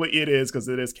technically it is, because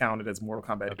it is counted as Mortal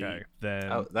Kombat 8.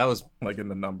 Then that was like in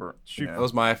the number. That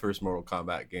was my first Mortal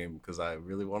Kombat game because I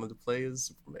really wanted to play as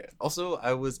Superman. Also,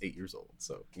 I was 8 years old,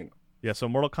 so you know. Yeah, so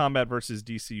Mortal Kombat versus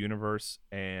DC Universe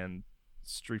and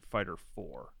Street Fighter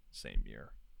 4 same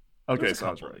year. Okay, so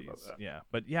I was right about that. Yeah,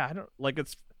 but yeah, I don't like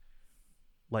it's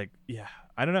like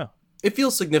I don't know. It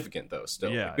feels significant though.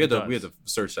 Still, yeah, like, we had to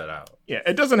search that out. Yeah,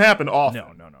 it doesn't happen often.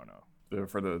 No.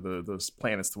 For the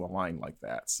planets to align like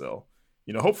that. So,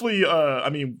 hopefully, I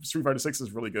mean, Street Fighter 6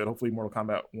 is really good. Hopefully, Mortal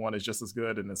Kombat 1 is just as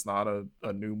good, and it's not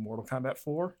a new Mortal Kombat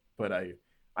 4. But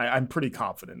I'm pretty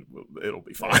confident it'll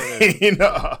be fine.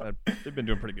 They've been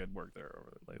doing pretty good work there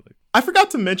lately. I forgot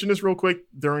to mention this real quick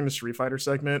during the Street Fighter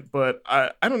segment, but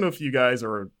I don't know if you guys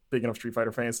are big enough Street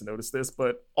Fighter fans to notice this,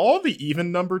 but all the even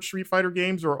numbered Street Fighter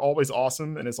games are always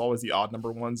awesome, and it's always the odd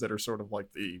number ones that are sort of like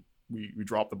we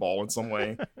dropped the ball in some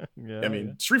way.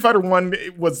 Street Fighter 1,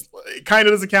 it kind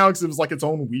of doesn't count because it was like its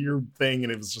own weird thing,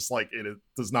 and it was just like it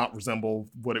does not resemble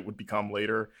what it would become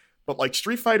later. But like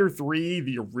Street Fighter 3,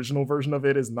 the original version of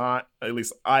it is not, at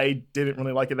least I didn't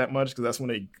really like it that much because that's when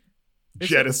they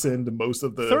jettisoned most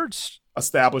of the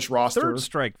established roster. Third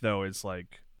Strike, though, is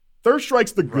like... Third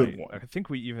Strike's the good one. I think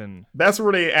we even... That's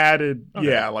where they added... Okay.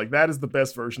 Yeah, like that is the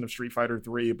best version of Street Fighter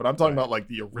 3, but I'm talking about like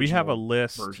the original we have a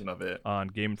list version of it on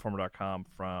GameInformer.com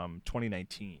from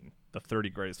 2019, the 30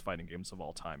 greatest fighting games of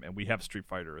all time, and we have Street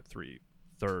Fighter 3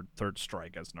 Third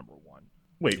Strike as number 1.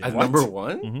 Wait, as number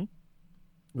 1? Mm-hmm.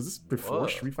 Was this before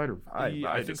Street Fighter 5? Yeah,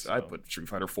 I think so. I put Street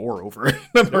Fighter 4 over it.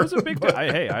 It was a big...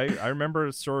 I remember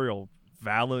Suriel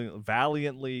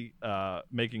valiantly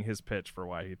making his pitch for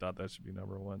why he thought that should be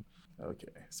number 1. Okay,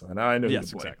 so now I know.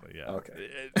 Yes, exactly. Yeah. Okay.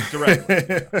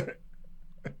 Directly.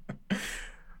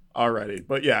 Alrighty,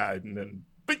 but yeah,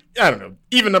 but I don't know.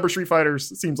 Even number Street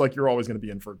Fighters, it seems like you're always going to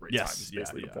be in for a great time. Is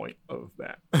basically the point of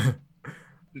that.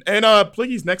 And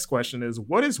Pliggy's next question is: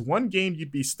 what is one game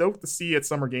you'd be stoked to see at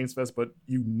Summer Games Fest, but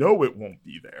you know it won't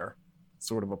be there?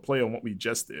 Sort of a play on what we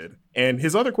just did. And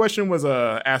his other question was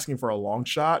asking for a long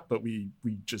shot, but we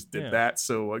just did that.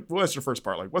 So like, well, that's your first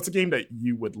part. Like, what's a game that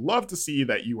you would love to see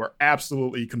that you are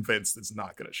absolutely convinced is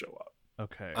not going to show up?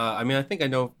 Okay. I mean, I think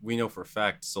we know for a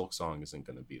fact Silksong isn't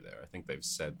going to be there. I think they've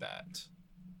said that.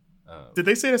 Did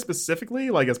they say that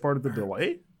specifically, like as part of the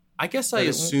delay? I guess I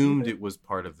assumed it was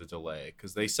part of the delay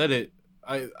because they said it.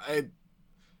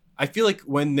 I feel like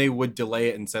when they would delay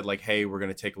it and said like, hey, we're going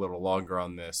to take a little longer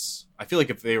on this, I feel like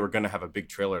if they were going to have a big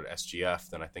trailer at SGF,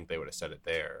 then I think they would have said it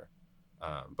there.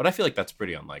 But I feel like that's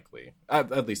pretty unlikely.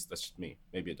 At least that's just me.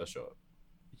 Maybe it does show up.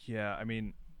 Yeah, I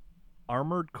mean,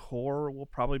 Armored Core will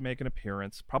probably make an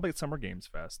appearance. Probably at Summer Games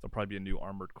Fest. There'll probably be a new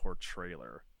Armored Core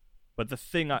trailer. But the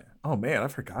thing I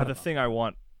forgot. But the thing I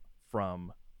want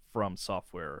from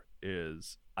Software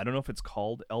is, I don't know if it's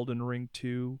called Elden Ring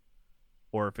 2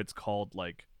 or if it's called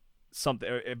like something.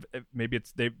 If maybe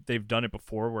it's they've done it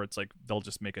before where it's like they'll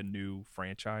just make a new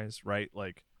franchise, right?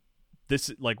 Like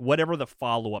this, like whatever the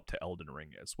follow-up to Elden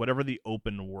Ring is, whatever the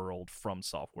open world From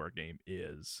Software game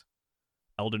is,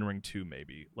 Elden Ring 2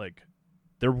 maybe. Like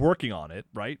they're working on it,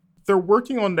 right? They're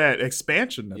working on that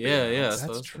expansion. Yeah,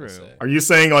 that's true. Are you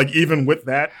saying like even with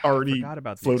that already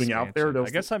about floating out there? I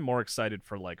guess I'm more excited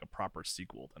for like a proper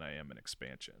sequel than I am an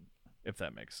expansion. if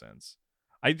that makes sense.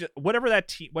 Whatever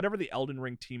the Elden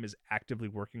Ring team is actively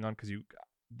working on, because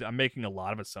I'm making a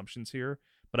lot of assumptions here,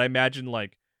 but I imagine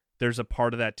like there's a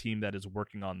part of that team that is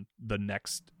working on the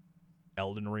next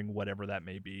Elden Ring, whatever that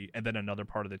may be, and then another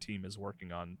part of the team is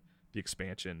working on the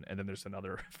expansion, and then there's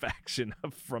another faction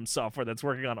of From Software that's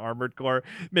working on Armored Core.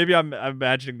 Maybe I'm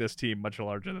imagining this team much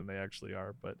larger than they actually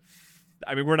are, but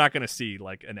I mean, we're not going to see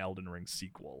like an Elden Ring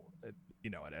sequel, at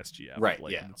SGF. Right,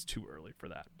 like, yeah. It's too early for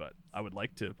that, but I'd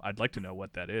like to know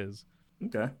what that is.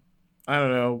 Okay. I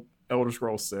don't know. Elder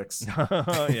Scrolls 6.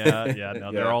 Yeah.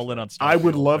 No, they're all in on Starfield. I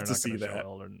would love They're to not see gonna show that.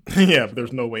 Elden. Yeah, but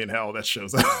there's no way in hell that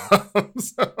shows up.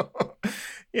 So,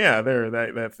 yeah,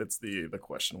 that fits the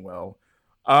question well.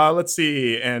 Let's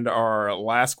see. And our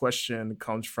last question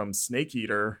comes from Snake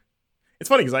Eater. It's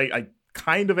funny because I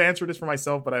kind of answered this for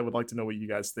myself, but I would like to know what you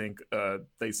guys think.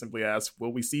 They simply ask,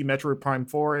 will we see Metroid Prime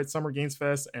 4 at Summer Games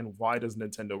Fest, and why does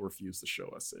Nintendo refuse to show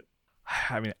us it?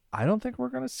 I mean, I don't think we're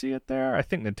going to see it there. I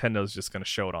think Nintendo's just going to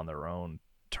show it on their own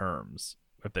terms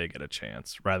if they get a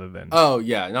chance, rather than... Oh,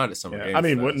 yeah, not at Summer Yeah, Games I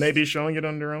mean, Fest. wouldn't they be showing it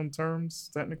on their own terms,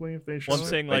 technically, if they show Well, I'm it?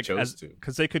 saying, They like, chose to.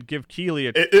 because they could give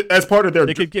Keeley As part of their...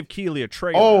 they could give Keeley a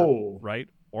trailer, Oh. right?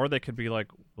 Or they could be like,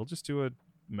 we'll just do a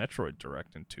Metroid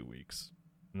Direct in 2 weeks,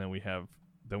 and then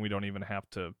we don't even have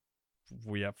to...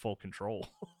 We have full control,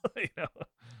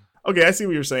 Okay, I see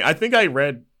what you're saying. I think I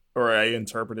read or I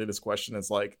interpreted his question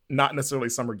as like not necessarily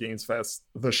Summer Games Fest,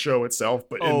 the show itself,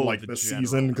 but in like the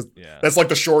season, because that's like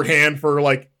the shorthand for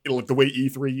like the way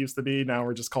E3 used to be. Now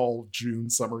we're just called June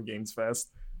Summer Games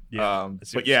Fest. Yeah,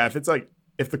 but yeah,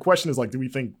 if the question is like, do we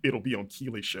think it'll be on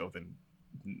Keeley's show? Then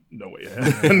no way.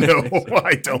 No,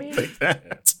 I don't think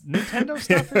that. Nintendo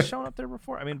stuff has shown up there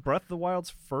before. I mean, Breath of the Wild's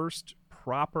first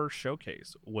proper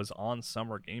showcase was on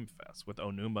Summer Game Fest with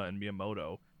Onuma and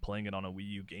Miyamoto playing it on a Wii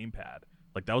U gamepad.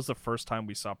 Like, that was the first time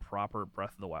we saw proper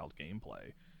Breath of the Wild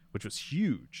gameplay, which was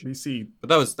huge. But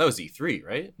that was E3,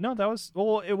 right? No, it was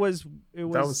I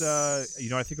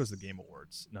think it was the Game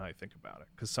Awards. Now I think about it,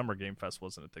 because Summer Game Fest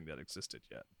wasn't a thing that existed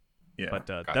yet. Yeah, but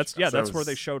gotcha. that's where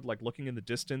they showed like looking in the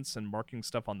distance and marking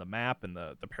stuff on the map and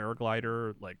the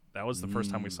paraglider. Like, that was the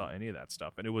first time we saw any of that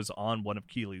stuff, and it was on one of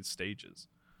Keeley's stages.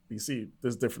 You see,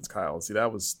 there's a difference, Kyle. See,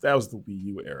 that was the Wii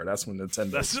U era. That's when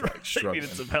Nintendo was like struggling. They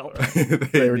needed some help.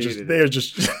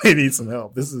 They need some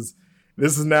help. This is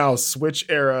now Switch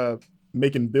era,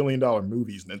 making $1 billion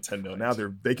movies. Nintendo now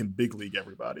they can big league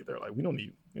everybody. They're like, we don't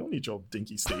need your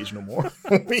dinky stage no more.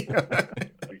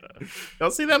 Y'all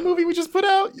see that movie we just put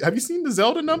out? Have you seen the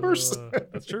Zelda numbers?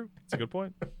 That's true. It's a good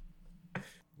point.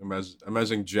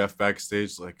 Imagine Jeff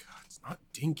backstage like, it's not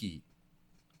dinky.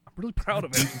 I'm really proud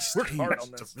of it. Worked hard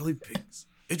on this. It's really big.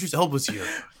 Idris Elba's here.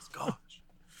 Gosh.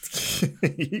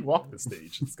 He walked the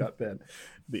stage. It's got the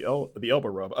elbow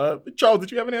rub. Charles,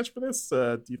 did you have an answer for this?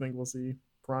 Do you think we'll see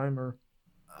Prime or?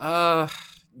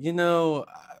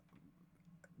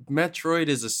 Metroid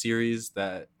is a series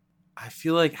that I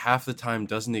feel like half the time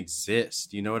doesn't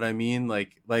exist. You know what I mean?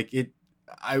 Like it.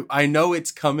 I know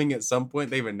it's coming at some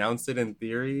point. They've announced it in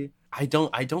theory. I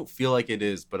don't feel like it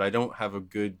is, but I don't have a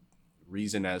good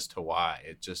reason as to why.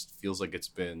 It just feels like it's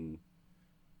been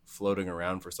floating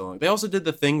around for so long. They also did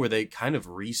the thing where they kind of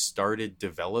restarted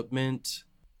development.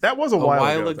 That was a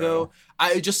while ago.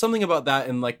 I just something about that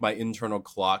and like my internal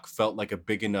clock felt like a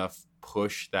big enough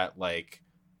push that like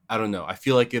I don't know. I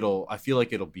feel like it'll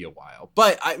be a while.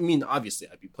 But I mean, obviously,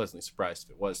 I'd be pleasantly surprised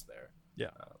if it was there. Yeah.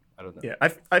 I don't know. Yeah,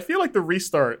 I feel like the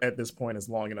restart at this point is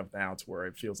long enough now to where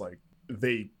it feels like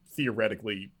they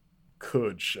theoretically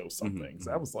could show something. So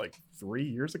that was like 3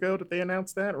 years ago that they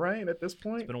announced that, right? At this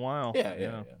point, it's been a while.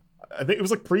 Yeah. I think it was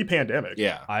like pre-pandemic.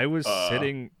 Yeah, I was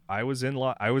I was in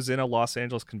a Los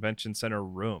Angeles Convention Center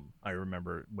room. I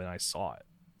remember when I saw it.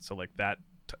 So like that,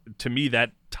 to me,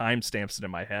 that time stamps it in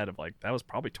my head of like that was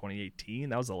probably 2018.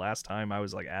 That was the last time I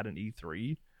was like at an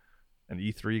E3, and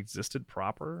E3 existed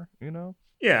proper.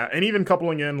 Yeah, and even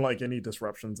coupling in like any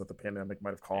disruptions that the pandemic might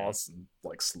have caused and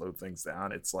like slowed things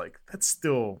down, it's like that's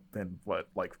still been what,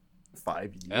 like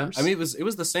 5 years. Yeah, I mean it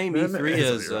was the same E3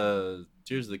 as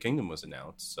Tears of the Kingdom was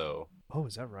announced. So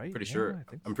is that right? Pretty yeah, sure.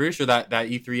 I think I'm pretty sure that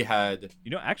E3 had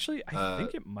actually I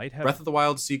think it might have Breath of the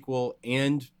Wild sequel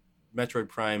and Metroid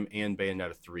Prime and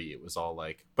Bayonetta 3. It was all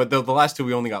like, but the last two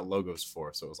we only got logos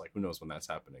for, so it was like, who knows when that's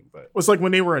happening. But it was like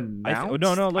when they were announced.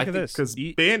 No, look at this. Because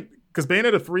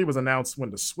Bayonetta 3 was announced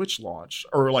when the Switch launched,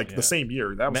 or like the same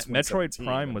year. That was Metroid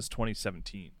Prime was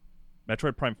 2017.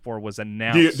 Metroid Prime 4 was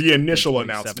announced. The initial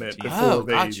announcement before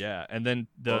they. Gotcha. Yeah, and then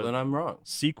then I'm wrong.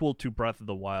 Sequel to Breath of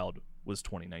the Wild was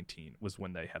 2019 was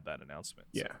when they had that announcement.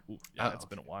 Yeah. So, it's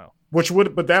been a while.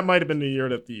 But that might have been the year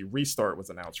that the restart was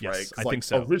announced, Yes, right? 'Cause, I like, think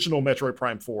so. Original Metroid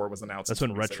Prime 4 was announced. That's in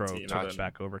when Retro 2017, took it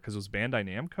back over because it was Bandai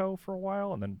Namco for a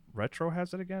while, and then Retro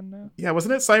has it again now. Yeah,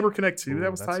 wasn't it CyberConnect 2 Ooh, that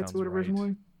was that tied sounds to it right.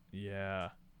 originally? Yeah,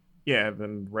 Yeah,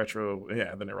 then Retro.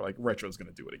 Yeah, then they were like, Retro's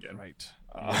going to do it again. right.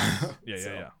 Uh, Yeah.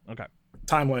 so, Okay.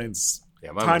 Timelines.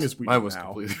 Yeah, Time is mine weird was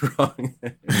now. completely wrong.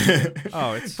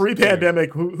 Oh, it's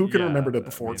Pre-pandemic. Who can Yeah, remember the I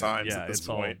before mean, times yeah, at this it's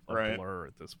point, all a right? blur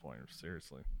at this point.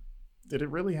 Seriously. Did it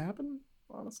really happen?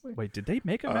 Honestly, Wait, did they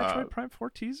make a Metroid Prime 4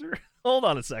 teaser? Hold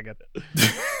on a second.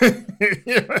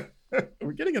 Yeah.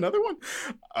 We're getting another one.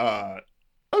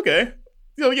 Okay.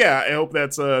 So yeah, I hope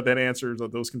that answers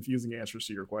those confusing answers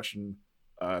to your question,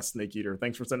 Snake Eater.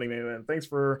 Thanks for sending it in. Thanks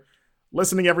for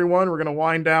listening, everyone. We're gonna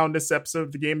wind down this episode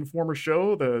of the Game Informer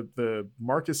show, the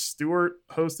Marcus Stewart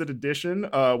hosted edition.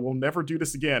 We'll never do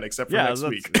this again except for next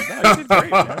week. No, you did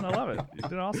great, man. I love it. You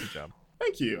did an awesome job.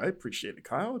 Thank you. I appreciate it,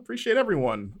 Kyle. I appreciate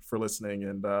everyone for listening.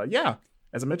 And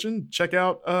as I mentioned, check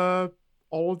out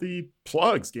all of the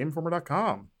plugs,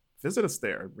 GameInformer.com. Visit us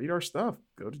there. Read our stuff.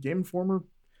 Go to Game Informer,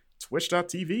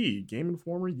 Twitch.tv, Game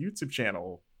Informer YouTube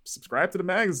channel. Subscribe to the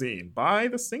magazine. Buy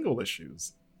the single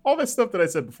issues. All that stuff that I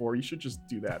said before, you should just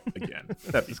do that again.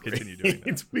 That'd be Just great. continue doing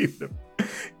that. Tweet them.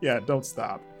 Yeah, don't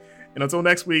stop. And until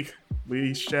next week,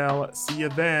 we shall see you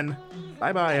then.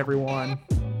 Bye-bye, everyone.